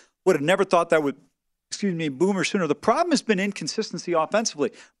now. Would have never thought that would, boomer sooner. The problem has been inconsistency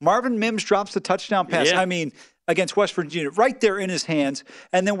offensively. Marvin Mims drops the touchdown pass. Yeah. Against West Virginia, right there in his hands.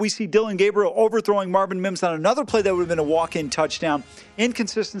 And then we see Dylan Gabriel overthrowing Marvin Mims on another play that would have been a walk-in touchdown.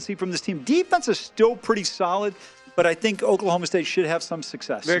 Inconsistency from this team. Defense is still pretty solid, but I think Oklahoma State should have some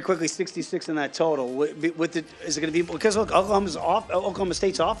success. Very quickly, 66 in that total. Is it going to be because look, Oklahoma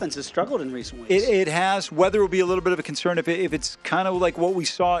State's offense has struggled in recent weeks. It has. Weather will be a little bit of a concern if it's kind of like what we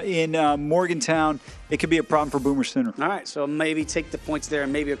saw in Morgantown. It could be a problem for Boomer Sooner. All right, so maybe take the points there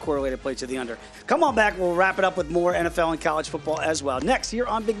and maybe a correlated play to the under. Come on back. We'll wrap it up with more NFL and college football as well. Next, here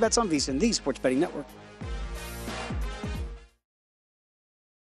on Big Bets on VSiN, the Sports Betting Network.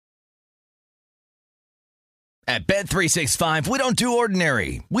 At Bet365, we don't do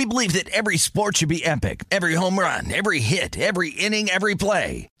ordinary. We believe that every sport should be epic. Every home run, every hit, every inning, every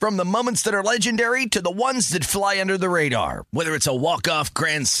play. From the moments that are legendary to the ones that fly under the radar. Whether it's a walk-off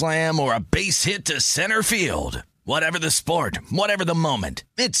grand slam or a base hit to center field. Whatever the sport, whatever the moment.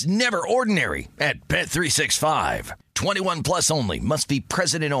 It's never ordinary at Bet365. 21 plus only. Must be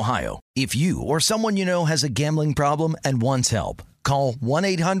present in Ohio. If you or someone you know has a gambling problem and wants help, call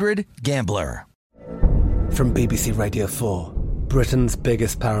 1-800-GAMBLER. From BBC Radio 4, Britain's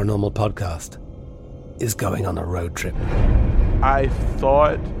biggest paranormal podcast is going on a road trip. I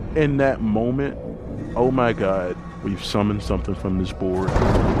thought in that moment, oh my God, we've summoned something from this board.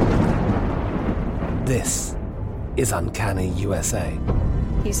 This is Uncanny USA.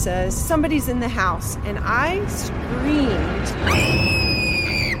 He says, somebody's in the house, and I screamed.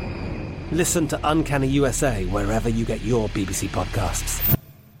 Listen to Uncanny USA wherever you get your BBC podcasts,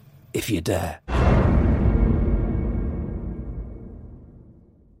 if you dare.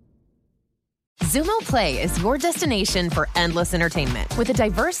 Zumo Play is your destination for endless entertainment. With a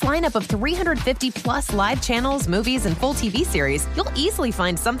diverse lineup of 350 plus live channels, movies, and full TV series, you'll easily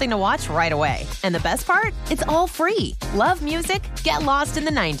find something to watch right away. And the best part? It's all free. Love music? Get lost in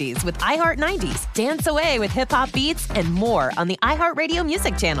the 90s with iHeart 90s, dance away with hip-hop beats, and more on the iHeartRadio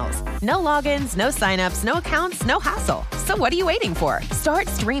music channels. No logins, no signups, no accounts, no hassle. So what are you waiting for? Start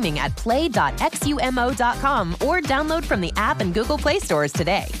streaming at play.xumo.com or download from the app and Google Play stores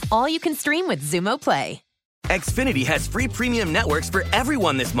today. All you can stream with Zumo Play. Xfinity has free premium networks for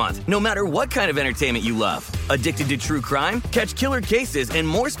everyone this month, no matter what kind of entertainment you love. Addicted to true crime? Catch killer cases and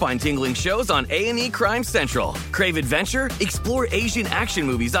more spine-tingling shows on A&E Crime Central. Crave adventure? Explore Asian action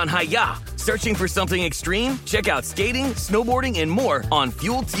movies on Hi-Ya. Searching for something extreme? Check out skating, snowboarding, and more on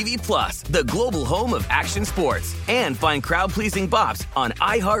Fuel TV Plus, the global home of action sports. And find crowd-pleasing bops on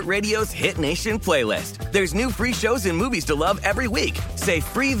iHeartRadio's Hit Nation playlist. There's new free shows and movies to love every week. Say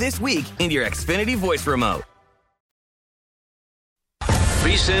free this week in your Xfinity voice remote.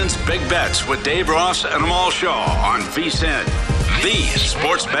 VSiN's Big Bets with Dave Ross and Amal Shaw on VSiN, the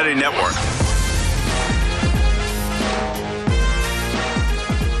sports betting network.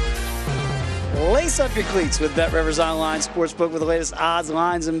 Lace up your cleats with BetRivers Online Sportsbook with the latest odds,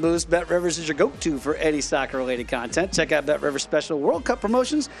 lines, and boosts. BetRivers is your go-to for any soccer-related content. Check out BetRivers special World Cup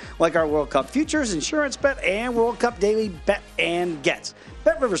promotions like our World Cup Futures, Insurance Bet, and World Cup Daily Bet and Gets.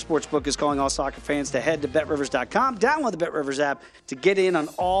 BetRivers Sportsbook is calling all soccer fans to head to BetRivers.com, download the BetRivers app to get in on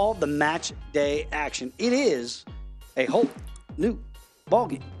all the match day action. It is a whole new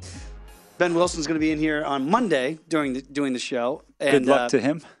ballgame. Ben Wilson's going to be in here on Monday doing the show. And, good luck to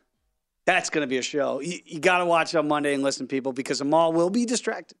him. That's going to be a show. You got to watch it on Monday and listen, people, because Amal will be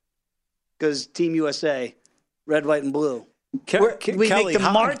distracted. Because Team USA, red, white, and blue. We make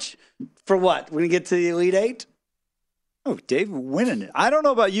the march for what? We're going to get to the Elite Eight? Oh, Dave, winning it. I don't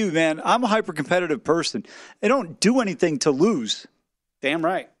know about you, man. I'm a hyper-competitive person. I don't do anything to lose. Damn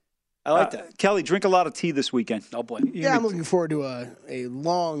right. I like that. Kelly, drink a lot of tea this weekend. Oh, boy. Yeah, I'm looking forward to a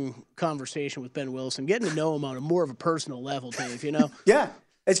long conversation with Ben Wilson, getting to know him on a more of a personal level, Dave, you know? Yeah.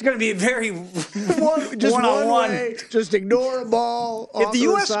 It's going to be very one-on-one. Just ignore a ball. If the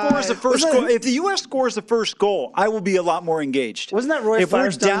U.S. scores the first goal, if the U.S. scores the first goal, I will be a lot more engaged. Wasn't that Roy If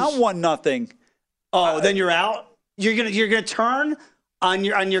Firestone's... we're down 1-0, then you're out. You're gonna turn on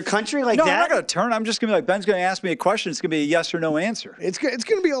your country like that? No, I'm not gonna turn. I'm just gonna be like, Ben's gonna ask me a question. It's gonna be a yes or no answer. It's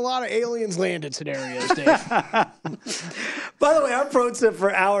gonna be a lot of aliens landed scenarios, Dave. By the way, our pro tip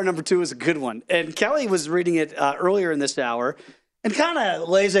for hour number 2 is a good one, and Kelly was reading it earlier in this hour, and kind of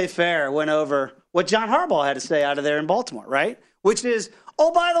laissez-faire went over what John Harbaugh had to say out of there in Baltimore, right? Which is,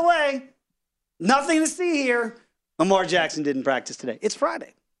 oh, by the way, nothing to see here. Lamar Jackson didn't practice today. It's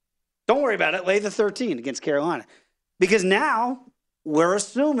Friday. Don't worry about it. Lay the 13 against Carolina. Because now we're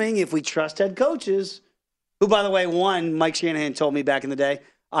assuming, if we trust head coaches, who, by the way, Mike Shanahan told me back in the day,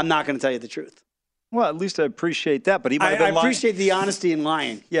 I'm not going to tell you the truth. Well, at least I appreciate that. But he might have been lying. I appreciate the honesty in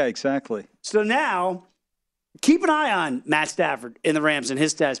lying. Yeah, exactly. So now, keep an eye on Matt Stafford in the Rams and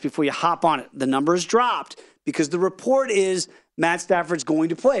his stats before you hop on it. The numbers dropped because the report is Matt Stafford's going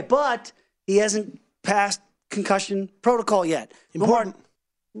to play, but he hasn't passed concussion protocol yet. Important.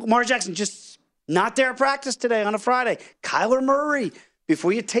 Lamar Jackson just not there at practice today on a Friday. Kyler Murray,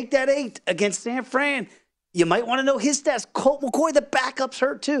 before you take that 8 against San Fran, you might want to know his stats. Colt McCoy, the backup's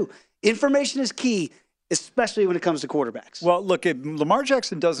hurt too. Information is key, especially when it comes to quarterbacks. Well, look, if Lamar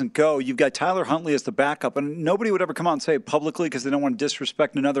Jackson doesn't go, you've got Tyler Huntley as the backup, and nobody would ever come out and say it publicly because they don't want to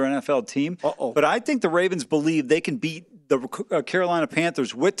disrespect another NFL team. But I think the Ravens believe they can beat the Carolina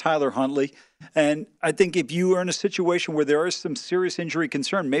Panthers with Tyler Huntley, and I think if you are in a situation where there is some serious injury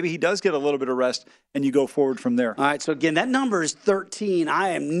concern, maybe he does get a little bit of rest, and you go forward from there. All right, so again, that number is 13. I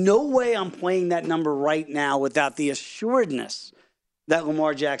am no way I'm playing that number right now without the assuredness that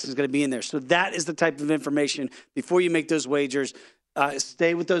Lamar Jackson is going to be in there. So that is the type of information before you make those wagers.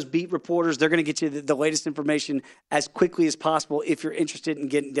 Stay with those beat reporters. They're going to get you the latest information as quickly as possible if you're interested in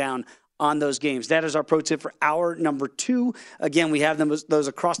getting down on those games. That is our pro tip for hour number 2. Again, we have those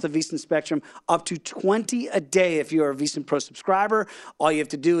across the VSiN spectrum, up to 20 a day if you're a VSiN Pro subscriber. All you have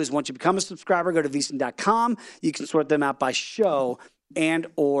to do is once you become a subscriber, go to VSiN.com. You can sort them out by show and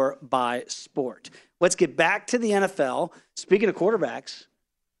or by sport. Let's get back to the NFL. Speaking of quarterbacks,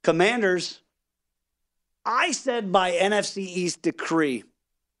 Commanders, I said by NFC East decree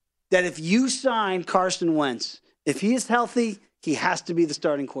that if you sign Carson Wentz, if he is healthy, he has to be the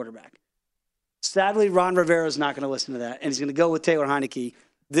starting quarterback. Sadly, Ron Rivera is not going to listen to that, and he's going to go with Taylor Heineke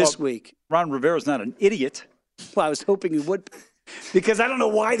this week. Ron Rivera's not an idiot. Well, I was hoping he would be, because I don't know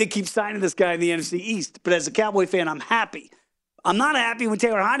why they keep signing this guy in the NFC East, but as a Cowboy fan, I'm happy. I'm not happy when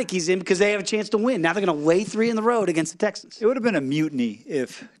Taylor Heineke's in because they have a chance to win. Now they're going to lay 3 on the road against the Texans. It would have been a mutiny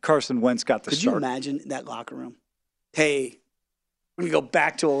if Carson Wentz got the start. Could you imagine that locker room? Hey, we're going to go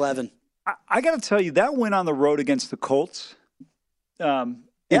back to 11. I got to tell you, that win on the road against the Colts and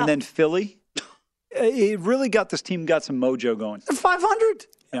then Philly, it really got this team some mojo going. They're 500.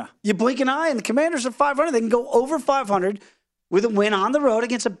 Yeah. You blink an eye, and the Commanders are 500. They can go over 500 with a win on the road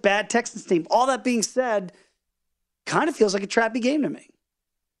against a bad Texans team. All that being said, kind of feels like a trappy game to me.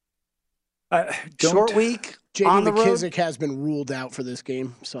 Short week on the road. McKissick has been ruled out for this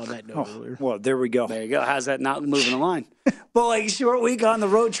game. Saw that note earlier. Well, there we go. There you go. How's that not moving the line? But like short week on the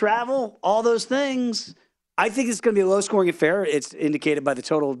road, travel, all those things. I think it's going to be a low-scoring affair. It's indicated by the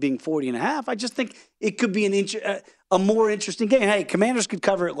total of being 40.5. I just think it could be a more interesting game. Hey, Commanders could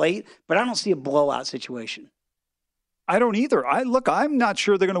cover it late, but I don't see a blowout situation. I don't either. I'm not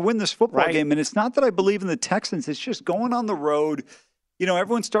sure they're going to win this football game, and it's not that I believe in the Texans. It's just going on the road. You know,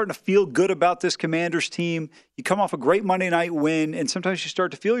 everyone's starting to feel good about this Commanders team. You come off a great Monday night win, and sometimes you start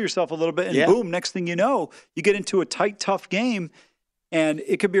to feel yourself a little bit, and boom, next thing you know, you get into a tight, tough game, and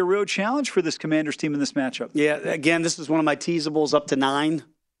it could be a real challenge for this Commanders team in this matchup. Yeah, again, this is one of my teasables up to 9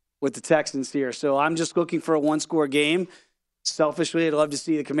 with the Texans here. So I'm just looking for a one-score game. Selfishly, I'd love to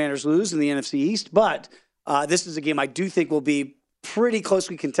see the Commanders lose in the NFC East, but this is a game I do think will be pretty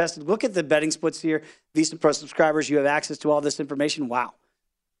closely contested. Look at the betting splits here. VSiN Pro subscribers, you have access to all this information. Wow.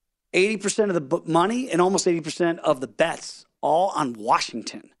 80% of the money and almost 80% of the bets all on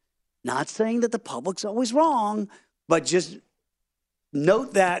Washington. Not saying that the public's always wrong, but just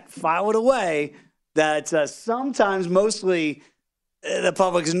note that, file it away, that sometimes, mostly, the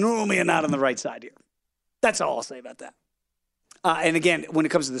public is normally not on the right side here. That's all I'll say about that. And again, when it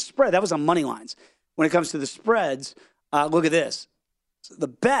comes to the spread, that was on money lines. When it comes to the spreads, look at this. So the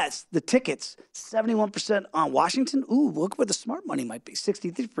bets, the tickets, 71% on Washington. Ooh, look where the smart money might be,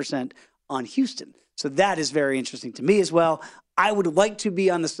 63% on Houston. So that is very interesting to me as well. I would like to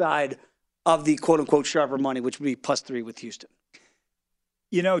be on the side of the quote-unquote sharper money, which would be +3 with Houston.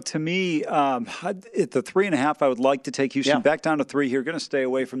 You know, to me, at the 3.5, I would like to take Houston back down to 3 here. Going to stay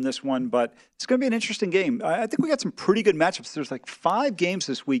away from this one, but it's going to be an interesting game. I think we got some pretty good matchups. There's like 5 games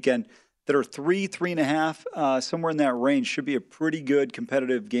this weekend that are 3.5, somewhere in that range. Should be a pretty good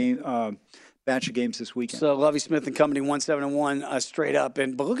competitive game, batch of games this weekend. So Lovie Smith and company 1-7-1 straight up,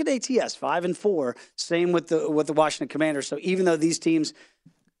 but look at ATS 5-4. Same with the Washington Commanders. So even though these teams,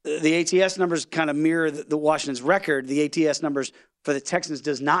 the ATS numbers kind of mirror the Washington's record, the ATS numbers for the Texans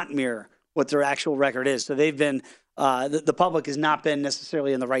does not mirror what their actual record is. So they've been the public has not been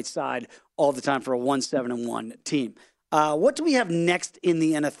necessarily on the right side all the time for a 1-7-1 team. What do we have next in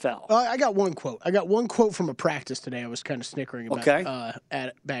the NFL? I got one quote. I got one quote from a practice today. I was kind of snickering about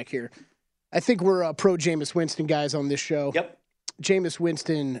back here. I think we're pro Jameis Winston guys on this show. Yep. Jameis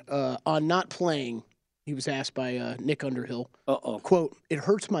Winston on not playing, he was asked by Nick Underhill. Quote, "It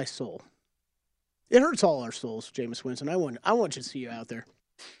hurts my soul." It hurts all our souls, Jameis Winston. I want you to see you out there.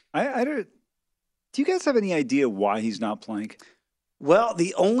 Do you guys have any idea why he's not playing? Well,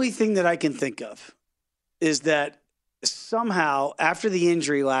 the only thing that I can think of is that somehow after the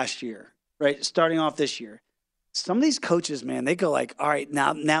injury last year, right, starting off this year, some of these coaches, man, they go like, all right,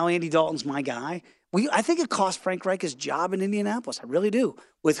 now Andy Dalton's my guy. I think it cost Frank Reich his job in Indianapolis. I really do,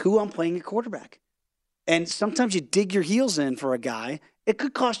 with who I'm playing at quarterback. And sometimes you dig your heels in for a guy. It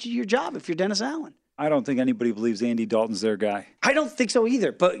could cost you your job if you're Dennis Allen. I don't think anybody believes Andy Dalton's their guy. I don't think so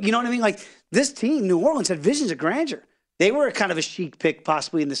either. But you know what I mean? Like, this team, New Orleans, had visions of grandeur. They were kind of a chic pick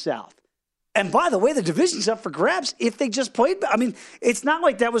possibly in the South. And by the way, the division's up for grabs if they just played. I mean, it's not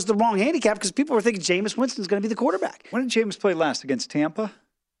like that was the wrong handicap because people were thinking Jameis Winston's going to be the quarterback. When did Jameis play last? Against Tampa?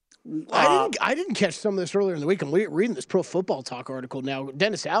 I didn't catch some of this earlier in the week. I'm reading this Pro Football Talk article now.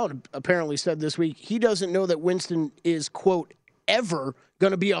 Dennis Allen apparently said this week he doesn't know that Winston is, quote, ever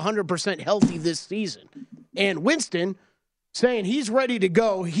going to be 100% healthy this season. And Winston saying he's ready to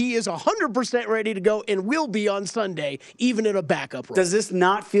go. He is 100% ready to go and will be on Sunday, even in a backup role. Does this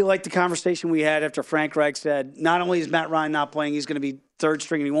not feel like the conversation we had after Frank Reich said, not only is Matt Ryan not playing, he's going to be third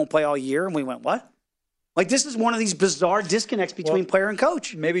string and he won't play all year? And we went, what? Like, this is one of these bizarre disconnects between player and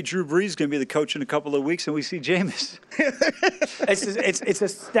coach. Maybe Drew Brees is going to be the coach in a couple of weeks and we see Jameis. It's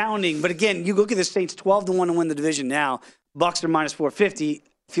astounding. But again, you look at the Saints 12-1 to win the division now. Bucs are -450.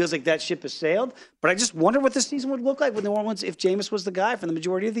 Feels like that ship has sailed. But I just wonder what this season would look like with New Orleans if Jameis was the guy for the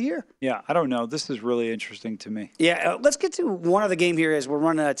majority of the year. Yeah, I don't know. This is really interesting to me. Yeah, let's get to one other game here as we're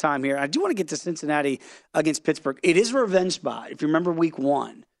running out of time here. I do want to get to Cincinnati against Pittsburgh. It is a revenge spot, if you remember week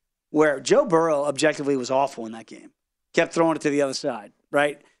 1, where Joe Burrow objectively was awful in that game. Kept throwing it to the other side,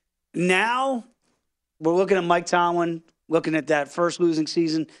 right? Now we're looking at Mike Tomlin looking at that first losing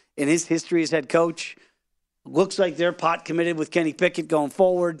season in his history as head coach. Looks like they're pot committed with Kenny Pickett going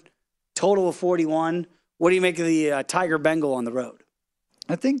forward. Total of 41. What do you make of the Tiger Bengal on the road?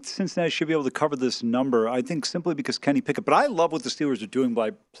 I think Cincinnati should be able to cover this number. I think simply because Kenny Pickett. But I love what the Steelers are doing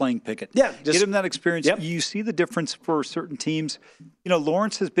by playing Pickett. Yeah. Get him that experience. Yep. You see the difference for certain teams.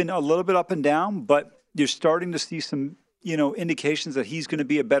 Lawrence has been a little bit up and down, but you're starting to see some, indications that he's going to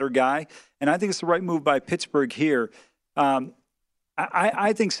be a better guy. And I think it's the right move by Pittsburgh here.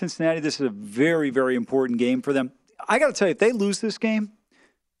 I think Cincinnati, this is a very, very important game for them. I got to tell you, if they lose this game,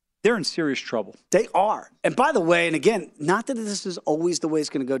 they're in serious trouble. They are. And by the way, and again, not that this is always the way it's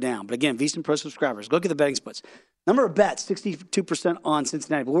going to go down, but again, VSiN Pro subscribers, look at the betting splits. Number of bets, 62% on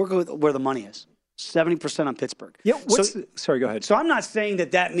Cincinnati, but we're going with where the money is, 70% on Pittsburgh. Yeah. Sorry, go ahead. So I'm not saying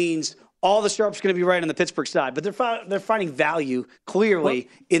that means all the sharps are going to be right on the Pittsburgh side, but they're finding value clearly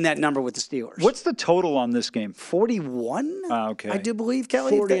in that number with the Steelers. What's the total on this game? 41? Okay. I do believe,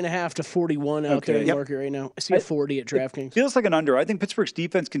 Kelly. 40.5 to 41 out there in the market right now. I see a 40 at DraftKings. It feels like an under. I think Pittsburgh's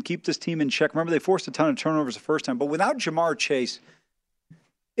defense can keep this team in check. Remember, they forced a ton of turnovers the first time, but without Jamar Chase,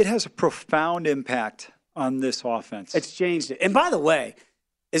 it has a profound impact on this offense. It's changed it. And by the way,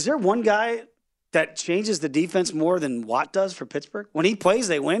 is there one guy that changes the defense more than Watt does for Pittsburgh? When he plays,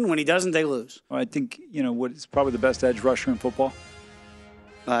 they win. When he doesn't, they lose. Well, I think, what is probably the best edge rusher in football.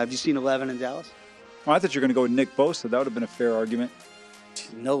 Have you seen 11 in Dallas? Oh, I thought you were going to go with Nick Bosa. That would have been a fair argument.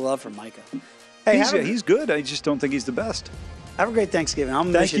 No love for Micah. Hey, he's good. I just don't think he's the best. Have a great Thanksgiving.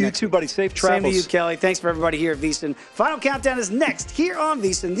 Thank you too, buddy. Safe travels. Same to you, Kelly. Thanks for everybody here at VSiN. Final Countdown is next here on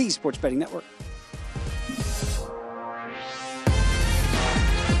VSiN, the Sports Betting Network.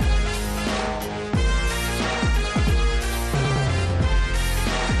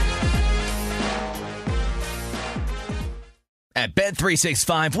 At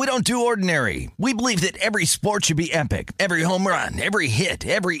Bet365, we don't do ordinary. We believe that every sport should be epic. Every home run, every hit,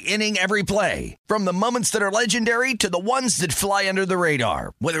 every inning, every play. From the moments that are legendary to the ones that fly under the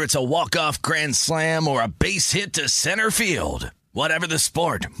radar. Whether it's a walk-off grand slam or a base hit to center field. Whatever the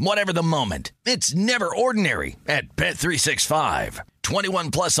sport, whatever the moment. It's never ordinary at Bet365. 21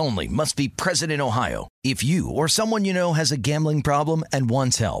 plus only. Must be present in Ohio. If you or someone you know has a gambling problem and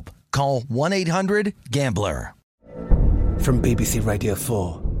wants help, call 1-800-GAMBLER. From BBC Radio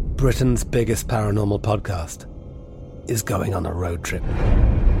 4, Britain's biggest paranormal podcast is going on a road trip.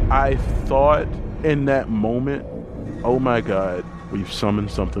 I thought in that moment, oh my God, we've summoned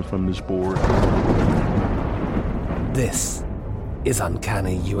something from this board. This is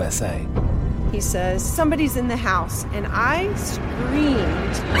Uncanny USA. He says, somebody's in the house, and I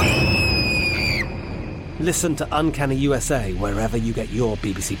screamed. Listen to Uncanny USA wherever you get your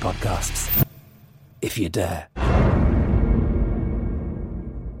BBC podcasts, if you dare.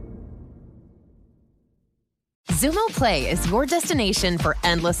 Xumo Play is your destination for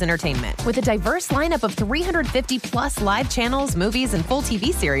endless entertainment. With a diverse lineup of 350 plus live channels, movies, and full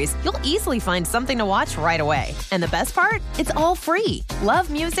TV series, you'll easily find something to watch right away. And the best part? It's all free. Love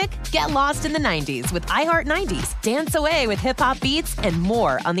music? Get lost in the 90s with iHeart 90s, dance away with hip-hop beats, and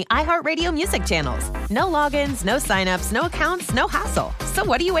more on the iHeartRadio music channels. No logins, no signups, no accounts, no hassle. So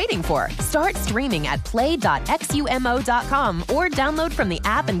what are you waiting for? Start streaming at play.xumo.com or download from the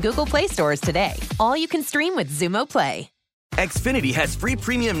app and Google Play stores today. All you can stream with Xumo Play. Xfinity has free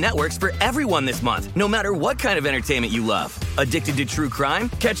premium networks for everyone this month, no matter what kind of entertainment you love. Addicted to true crime?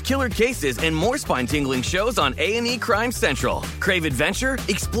 Catch killer cases and more spine-tingling shows on A&E Crime Central. Crave adventure?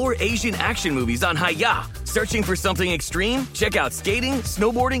 Explore Asian action movies on Hi-Ya. Searching for something extreme? Check out skating,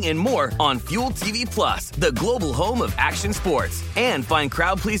 snowboarding, and more on Fuel TV Plus, the global home of action sports. And find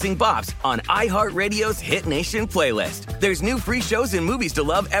crowd-pleasing bops on iHeartRadio's Hit Nation playlist. There's new free shows and movies to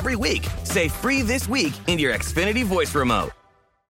love every week. Say free this week in your Xfinity voice remote.